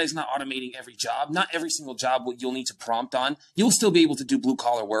way, AI is not automating every job. Not every single job you'll need to prompt on. You'll still be able to do blue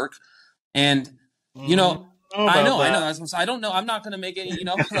collar work. And, I know. I don't know. I'm not going to make any,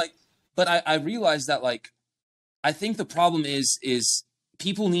 but I realize that I think the problem is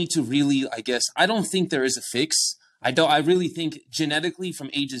people need to really, I don't think there is a fix. I really think genetically from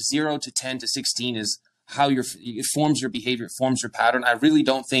ages 0 to 10 to 16 is how it forms your behavior, it forms your pattern. I really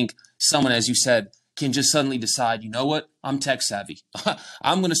don't think someone, as you said, can just suddenly decide, you know what, I'm tech savvy.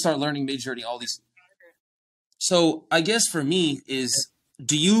 I'm going to start learning Midjourney, all these. So I guess for me is,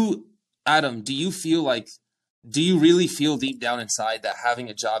 Adam, do you really feel deep down inside that having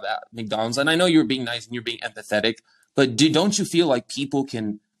a job at McDonald's, and I know you're being nice and you're being empathetic, but don't you feel like people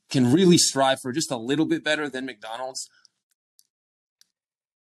can really strive for just a little bit better than McDonald's?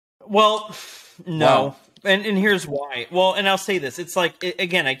 Well, no. Wow. And here's why. Well, and I'll say this. It's like,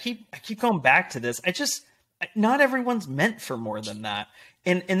 again, I keep going back to this. Not everyone's meant for more than that.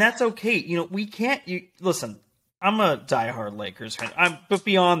 And that's okay. We can't, listen, I'm a diehard Lakers fan. But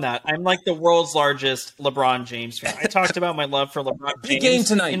beyond that, I'm like the world's largest LeBron James fan. I talked about my love for LeBron James Big game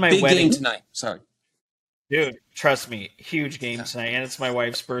tonight. In my Big wedding. Game tonight. Sorry. Dude, trust me, huge game tonight, and it's my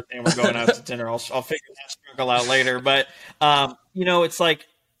wife's birthday, and we're going out to dinner. I'll figure that struggle out later. But it's like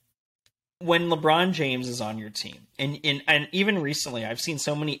when LeBron James is on your team, and even recently, I've seen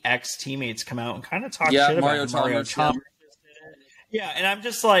so many ex teammates come out and kind of talk shit about Mario Chalmers. Yeah, and I'm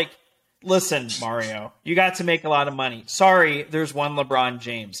just like, listen, Mario, you got to make a lot of money. Sorry, there's one LeBron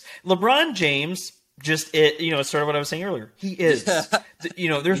James. LeBron James. It's sort of what I was saying earlier. He is,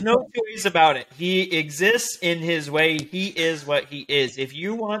 there's no two ways about it. He exists in his way. He is what he is. If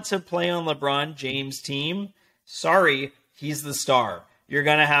you want to play on LeBron James' team, sorry, he's the star. You're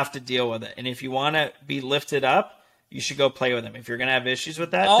going to have to deal with it. And if you want to be lifted up, you should go play with him. If you're going to have issues with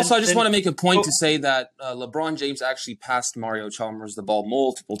that. Also, I just want to make a point to say that LeBron James actually passed Mario Chalmers the ball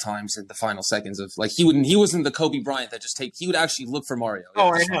multiple times in the final seconds of he wasn't the Kobe Bryant that he would actually look for Mario. Yeah,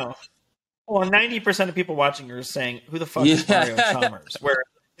 I know. Well, 90% of people watching are saying, "Who the fuck is Mario Chalmers?" Where,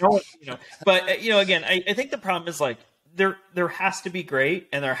 but again, I think the problem is there has to be great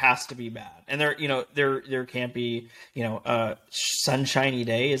and there has to be bad, and there can't be a sunshiny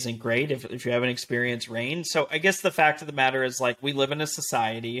day isn't great if you haven't experienced rain. So I guess the fact of the matter is we live in a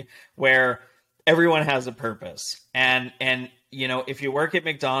society where everyone has a purpose. And you know, if you work at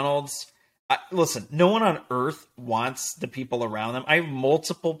McDonald's, listen, no one on earth wants the people around them. I have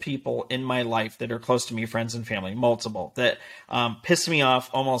multiple people in my life that are close to me, friends and family, multiple, that piss me off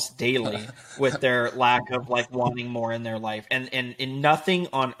almost daily with their lack of like wanting more in their life. And nothing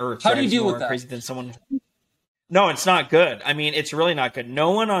on earth How do you deal more with that? crazy than someone. No, it's not good. I mean, it's really not good.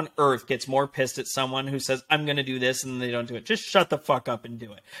 No one on earth gets more pissed at someone who says, I'm going to do this, and they don't do it. Just shut the fuck up and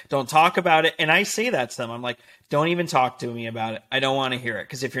do it. Don't talk about it. And I say that to them. I'm like, don't even talk to me about it. I don't want to hear it.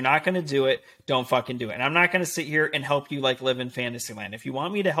 Because if you're not going to do it, don't fucking do it. And I'm not going to sit here and help you like live in fantasy land. If you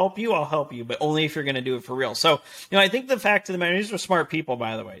want me to help you, I'll help you, but only if you're going to do it for real. So, you know, I think the fact of the matter, these are smart people,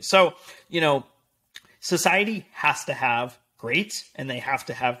 by the way. So, you know, society has to have great, and they have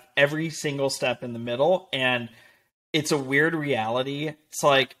to have every single step in the middle. And it's a weird reality. It's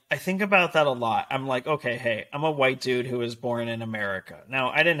like, I think about that a lot. I'm like, okay, hey, I'm a white dude who was born in America.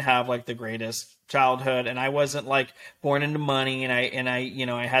 Now, I didn't have like the greatest childhood, and I wasn't like born into money, and I, you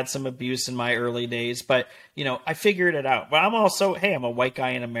know, I had some abuse in my early days, but you know, I figured it out. But I'm also, hey, I'm a white guy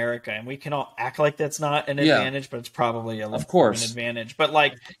in America, and we can all act like that's not an advantage, but it's probably an advantage. But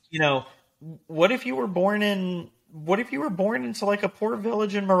like, you know, what if you were born into like a poor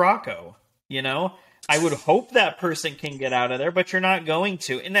village in Morocco, you know? I would hope that person can get out of there, but you're not going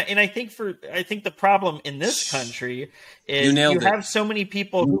to. And I think the problem in this country is you have so many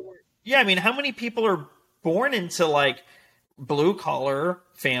people who, I mean, how many people are born into like blue collar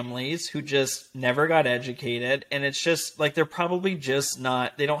families who just never got educated? And it's just like, they're probably just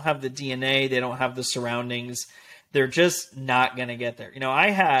not, they don't have the DNA, they don't have the surroundings. They're just not going to get there. You know,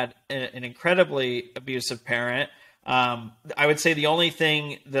 I had an incredibly abusive parent. I would say the only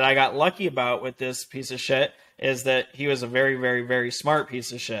thing that I got lucky about with this piece of shit is that he was a very, very, very smart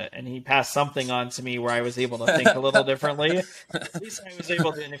piece of shit. And he passed something on to me where I was able to think a little differently. At least I was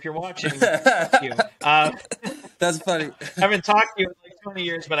able to, and if you're watching, fuck you. That's funny. I haven't talked to you in like 20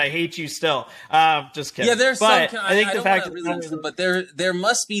 years, but I hate you still. Just kidding. Yeah, there's but some, I think I the fact that really but there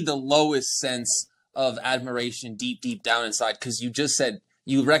must be the lowest sense of admiration deep down inside, because you just said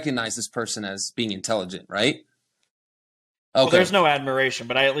you recognize this person as being intelligent, right? Okay. Well, there's no admiration,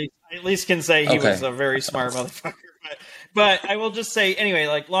 but I at least can say he was a very smart motherfucker. But I will just say, anyway,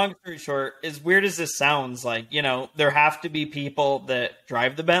 like, long story short, as weird as this sounds, like, you know, there have to be people that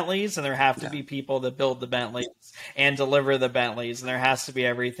drive the Bentleys, and there have to be people that build the Bentleys and deliver the Bentleys, and there has to be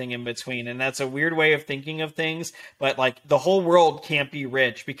everything in between. And that's a weird way of thinking of things, but like, the whole world can't be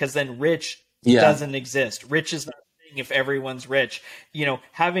rich, because then rich doesn't exist. Rich is not a thing if everyone's rich. You know,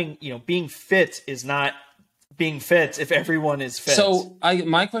 being fit is not being fit if everyone is fit. So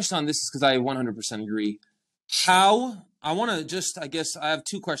my question on this is, because I 100% agree. I want to just, I guess I have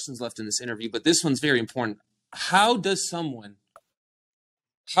two questions left in this interview, but this one's very important. How does someone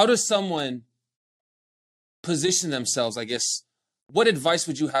position themselves, I guess? What advice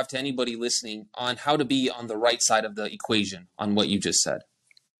would you have to anybody listening on how to be on the right side of the equation on what you just said?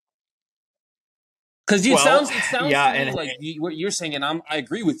 Because it sounds to me like what you're saying, and I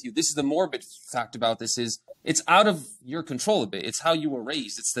agree with you. This is the morbid fact about this, is it's out of your control a bit. It's how you were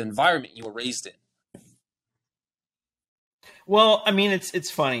raised. It's the environment you were raised in. Well, I mean,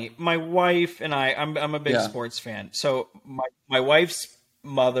 it's funny. My wife and I'm a big sports fan. So my wife's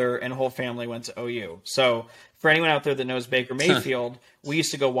mother and whole family went to OU. So for anyone out there that knows Baker Mayfield, we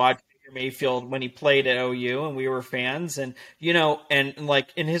used to go watch Baker Mayfield when he played at OU, and we were fans. And, you know, and like,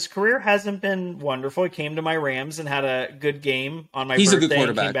 and his career hasn't been wonderful. He came to my Rams and had a good game on my birthday. He's a good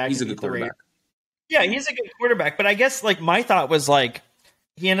quarterback. He's a good quarterback. Yeah, he's a good quarterback. But I guess like my thought was like,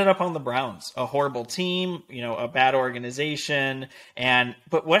 he ended up on the Browns, a horrible team, you know, a bad organization.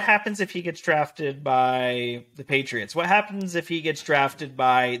 But what happens if he gets drafted by the Patriots? What happens if he gets drafted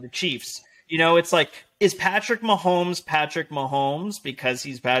by the Chiefs? You know, it's like, is Patrick Mahomes because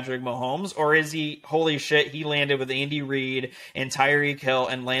he's Patrick Mahomes? Or is he, holy shit, he landed with Andy Reid and Tyreek Hill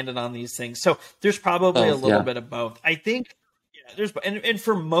and landed on these things? So there's probably a little bit of both. I think, and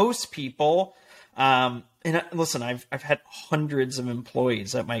for most people, and listen, I've had hundreds of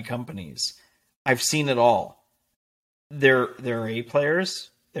employees at my companies. I've seen it all. There are A players,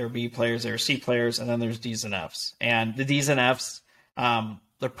 there are B players, there are C players, and then there's D's and F's. And the D's and F's,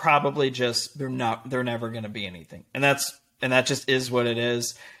 they're probably just, they're never going to be anything. And that just is what it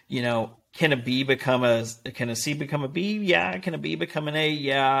is. You know, can a C become a B? Yeah. Can a B become an A?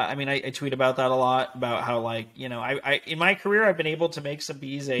 Yeah. I mean, I tweet about that a lot, about how, like, you know, I in my career, I've been able to make some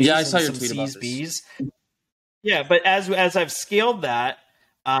B's, A's, I saw your some tweet C's, about this. B's. Yeah. But as I've scaled that,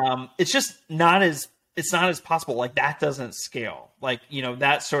 it's just not as it's not as possible. Like that doesn't scale. Like, you know,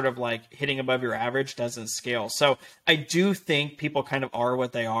 that sort of like hitting above your average doesn't scale. So I do think people kind of are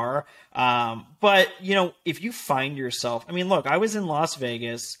what they are. But you know, if you find yourself, I mean, look, I was in Las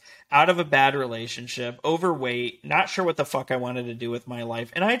Vegas out of a bad relationship, overweight, not sure what the fuck I wanted to do with my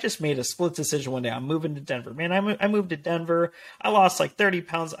life. And I just made a split decision one day. I'm moving to Denver, man. I moved to Denver. I lost like 30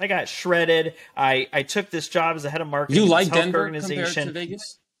 pounds. I got shredded. I took this job as a head of marketing. You like at this health Denver organization compared to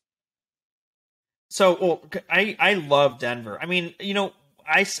Vegas? So, well, I love Denver. I mean, you know,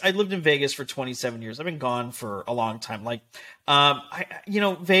 I lived in Vegas for 27 years. I've been gone for a long time. Like, you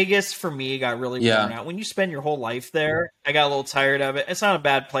know, Vegas for me got really worn out. When you spend your whole life there, I got a little tired of it. It's not a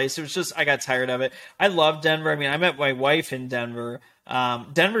bad place. It was just, I got tired of it. I love Denver. I mean, I met my wife in Denver.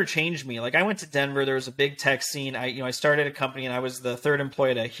 Denver changed me. Like I went to Denver, there was a big tech scene. I started a company and I was the third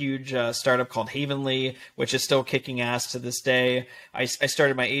employee at a huge startup called Havenly, which is still kicking ass to this day. I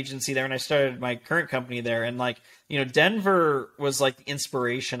started my agency there and I started my current company there. And like, you know, Denver was like the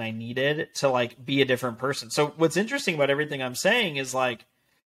inspiration I needed to like be a different person. So what's interesting about everything I'm saying is like,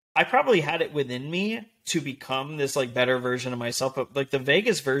 I probably had it within me to become this like better version of myself, but like the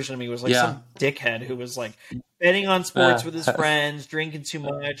Vegas version of me was like some dickhead who was like betting on sports with his friends, drinking too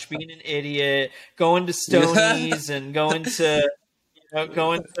much, being an idiot, going to Stoney's and going to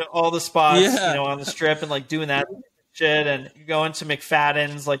all the spots, you know, on the strip and like doing that shit and going to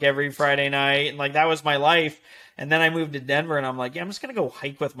McFadden's like every Friday night. And like, that was my life. And then I moved to Denver and I'm like, yeah, I'm just going to go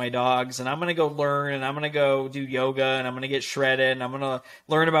hike with my dogs and I'm going to go learn and I'm going to go do yoga and I'm going to get shredded and I'm going to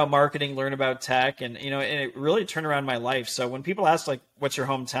learn about marketing, learn about tech. And, you know, and it really turned around my life. So when people ask like, what's your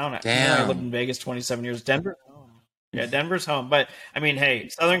hometown? I lived in Vegas 27 years. Denver's home. Yeah, Denver's home. But I mean, hey,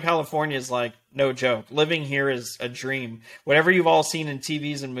 Southern California is like no joke. Living here is a dream. Whatever you've all seen in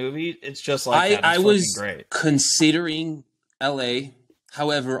TVs and movies, it's just like that. I was great. Considering LA.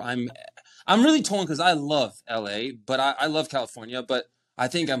 However, I'm really torn because I love LA, but I love California. But I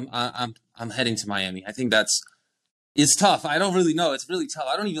think I'm heading to Miami. I think it's tough. I don't really know. It's really tough.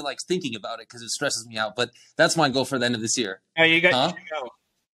 I don't even like thinking about it because it stresses me out. But that's my goal for the end of this year. Oh, you got to go.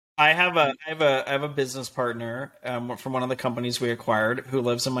 I have a business partner from one of the companies we acquired who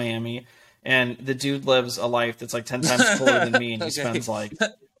lives in Miami, and the dude lives a life that's like 10 times cooler than me, and he spends like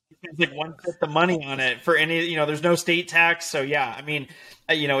 1/5 the money on it for any. You know, there's no state tax, so yeah. I mean,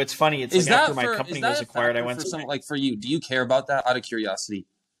 you know, it's funny. It's like after my company was acquired, I went to like for you. Do you care about that out of curiosity?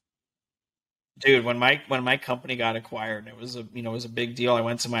 Dude, when my company got acquired, it was a big deal. I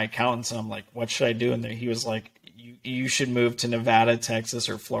went to my accountants and I'm like, what should I do? And he was like, you should move to Nevada, Texas,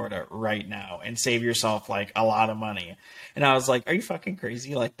 or Florida right now and save yourself like a lot of money. And I was like, are you fucking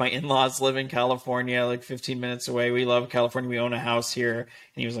crazy? Like my in-laws live in California, like 15 minutes away. We love California. We own a house here. And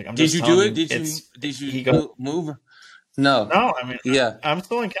he was like, Did you do it? Did you move? No. I mean, yeah, I'm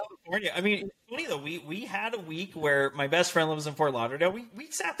still in California. I mean, it's funny though. We had a week where my best friend lives in Fort Lauderdale.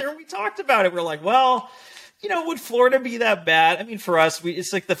 We sat there and we talked about it. We're like, well, you know, would Florida be that bad? I mean, for us,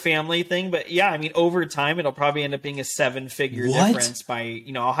 it's like the family thing. But yeah, I mean, over time, it'll probably end up being a 7-figure difference by,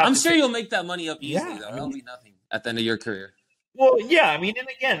 you know, I'm sure you'll make that money up easily, though. It'll be nothing at the end of your career. Well, yeah, I mean, and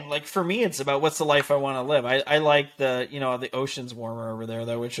again, like for me, it's about what's the life I want to live. I like the ocean's warmer over there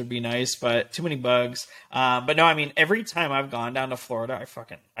though, which would be nice, but too many bugs. But no, I mean, every time I've gone down to Florida,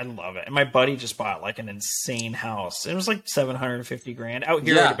 I love it. And my buddy just bought like an insane house. It was like $750,000 out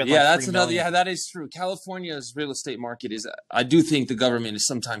here. Yeah, that's another. Yeah, that is true. California's real estate market is. I do think the government is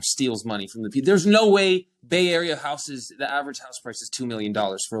sometimes steals money from the people. There's no way Bay Area houses. The average house price is $2 million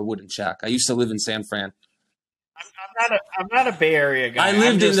for a wooden shack. I used to live in San Fran. I'm not a Bay Area guy. I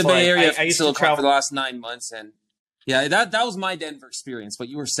lived in the Bay Area for Silicon for the last 9 months, and yeah, that was my Denver experience. But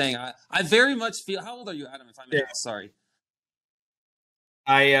you were saying I very much feel. How old are you, Adam? If I may ask, sorry.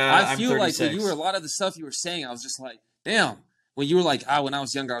 I feel I'm like when you were a lot of the stuff you were saying, I was just like, damn. When you were like, when I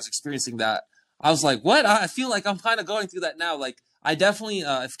was younger, I was experiencing that. I was like, what? I feel like I'm kind of going through that now. Like, I definitely.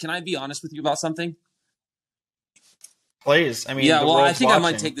 Can I be honest with you about something? Please. I mean, yeah, well, I think I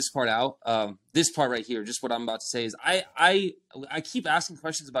might take this part out. This part right here, just what I'm about to say is I keep asking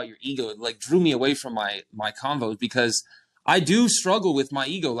questions about your ego. It like drew me away from my convos because I do struggle with my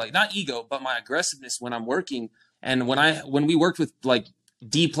ego, like not ego, but my aggressiveness when I'm working. And when we worked with like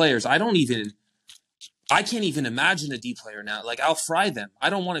D players, I can't even imagine a D player now. Like I'll fry them.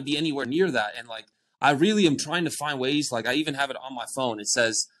 I don't want to be anywhere near that. And like I really am trying to find ways. Like I even have it on my phone. It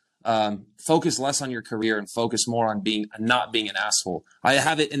says, focus less on your career and focus more on not being an asshole. I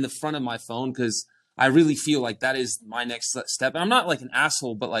have it in the front of my phone because I really feel like that is my next step. And I'm not like an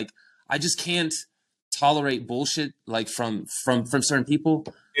asshole, but like I just can't tolerate bullshit like from certain people.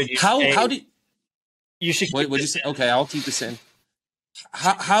 Dude, how did you should? What'd you say? Okay, I'll keep this in.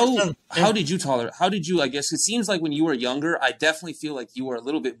 How did you tolerate? How did you? I guess it seems like when you were younger, I definitely feel like you were a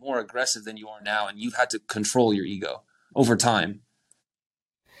little bit more aggressive than you are now, and you've had to control your ego over time.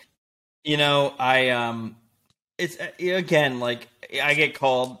 It's again like I get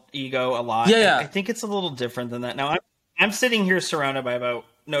called ego a lot. Yeah, I yeah. think it's a little different than that. Now I'm sitting here surrounded by about,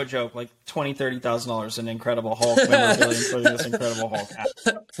 no joke, like $20,000-$30,000 in Incredible Hulk memorabilia, including this Incredible Hulk hat.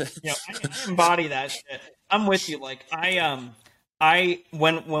 I embody that shit. I'm with you. Like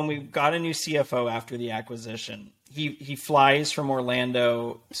when we got a new CFO after the acquisition, he flies from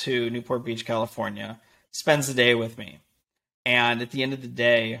Orlando to Newport Beach, California, spends the day with me, and at the end of the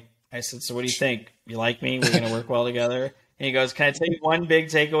day, I said, "So what do you think? You like me? We're gonna work well together?" And he goes, "Can I take one big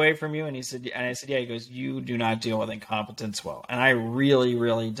takeaway from you?" And I said, "Yeah." He goes, "You do not deal with incompetence well," and I really,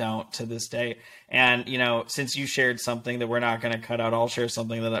 really don't to this day. And since you shared something that we're not going to cut out, I'll share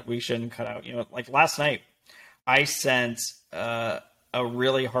something that we shouldn't cut out. Like last night, I sent a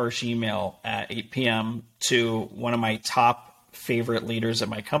really harsh email at 8 p.m. to one of my top favorite leaders at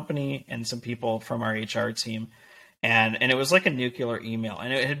my company and some people from our HR team. And it was like a nuclear email,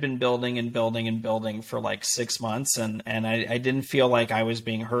 and it had been building and building and building for like 6 months. And I didn't feel like I was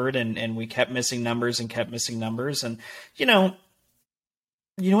being heard, and we kept missing numbers and kept missing numbers. And,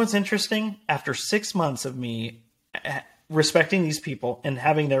 what's interesting? After 6 months of me respecting these people and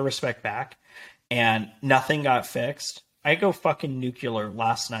having their respect back, and nothing got fixed, I go fucking nuclear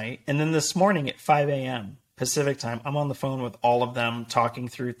last night. And then this morning at 5 a.m. Pacific time, I'm on the phone with all of them, talking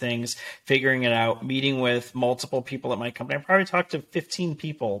through things, figuring it out, meeting with multiple people at my company. I probably talked to 15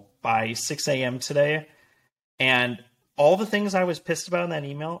 people by 6 a.m. today. And all the things I was pissed about in that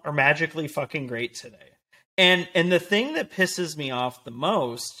email are magically fucking great today. And the thing that pisses me off the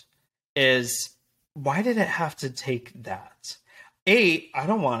most is, why did it have to take that? I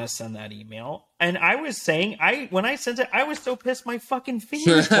don't want to send that email. And I was saying, when I sent it, I was so pissed my fucking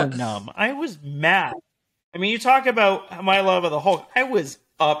fingers were numb. I was mad. I mean, you talk about my love of the Hulk. I was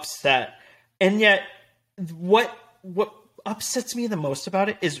upset. And yet, what upsets me the most about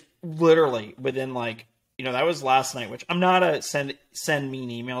it is literally within that was last night, which I'm not a send mean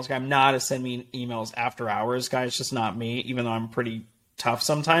emails guy. I'm not a send mean emails after hours guy. It's just not me, even though I'm pretty tough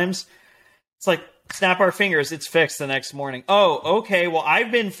sometimes. It's like, snap our fingers, it's fixed the next morning. Oh, okay, well,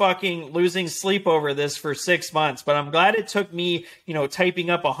 I've been fucking losing sleep over this for 6 months, but I'm glad it took me, typing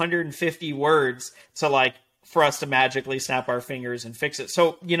up 150 words to for us to magically snap our fingers and fix it.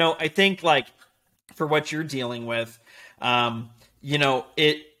 So, I think for what you're dealing with, I'm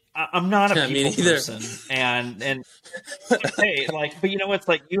not a people person, and hey, but it's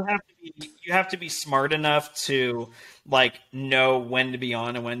you have to be smart enough to know when to be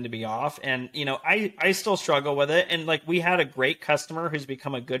on and when to be off. And I still struggle with it. And we had a great customer who's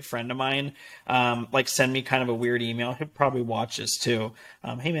become a good friend of mine, send me kind of a weird email. He'll probably watch this too.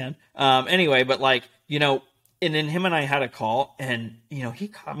 Hey man. Anyway, but and then him and I had a call, and he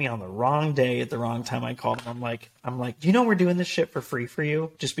caught me on the wrong day at the wrong time. I called him. I'm like, do you know we're doing this shit for free for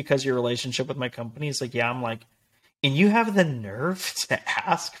you just because your relationship with my company? He's like, yeah. I'm like, and you have the nerve to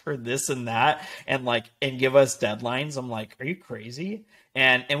ask for this and that, and give us deadlines. I'm like, are you crazy?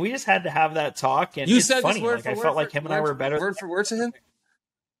 And we just had to have that talk. And it's said funny. I felt like him and I were better word for word to him.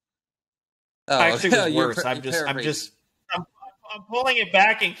 Oh, actually, it was worse. I'm pulling it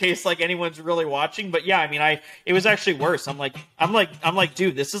back in case anyone's really watching, but yeah, I mean, it was actually worse. I'm like,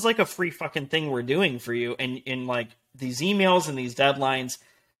 dude, this is a free fucking thing we're doing for you, and in these emails and these deadlines,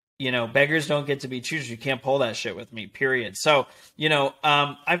 beggars don't get to be choosers. You can't pull that shit with me, period. So,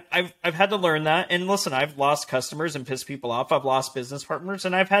 I've had to learn that. And listen, I've lost customers and pissed people off. I've lost business partners,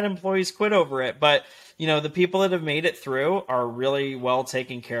 and I've had employees quit over it. But, the people that have made it through are really well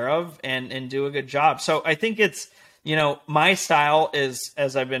taken care of and do a good job. So I think it's, my style is,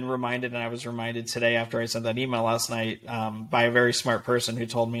 as I've been reminded, and I was reminded today after I sent that email last night, by a very smart person who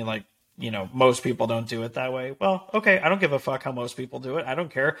told me most people don't do it that way. Well, okay, I don't give a fuck how most people do it. I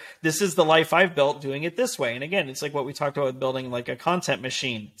don't care. This is the life I've built doing it this way. And again, it's what we talked about building a content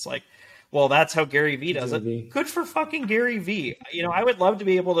machine. It's well, that's how Gary Vee does it. Good for fucking Gary Vee. I would love to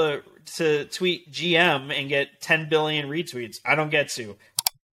be able to tweet GM and get 10 billion retweets. I don't get to.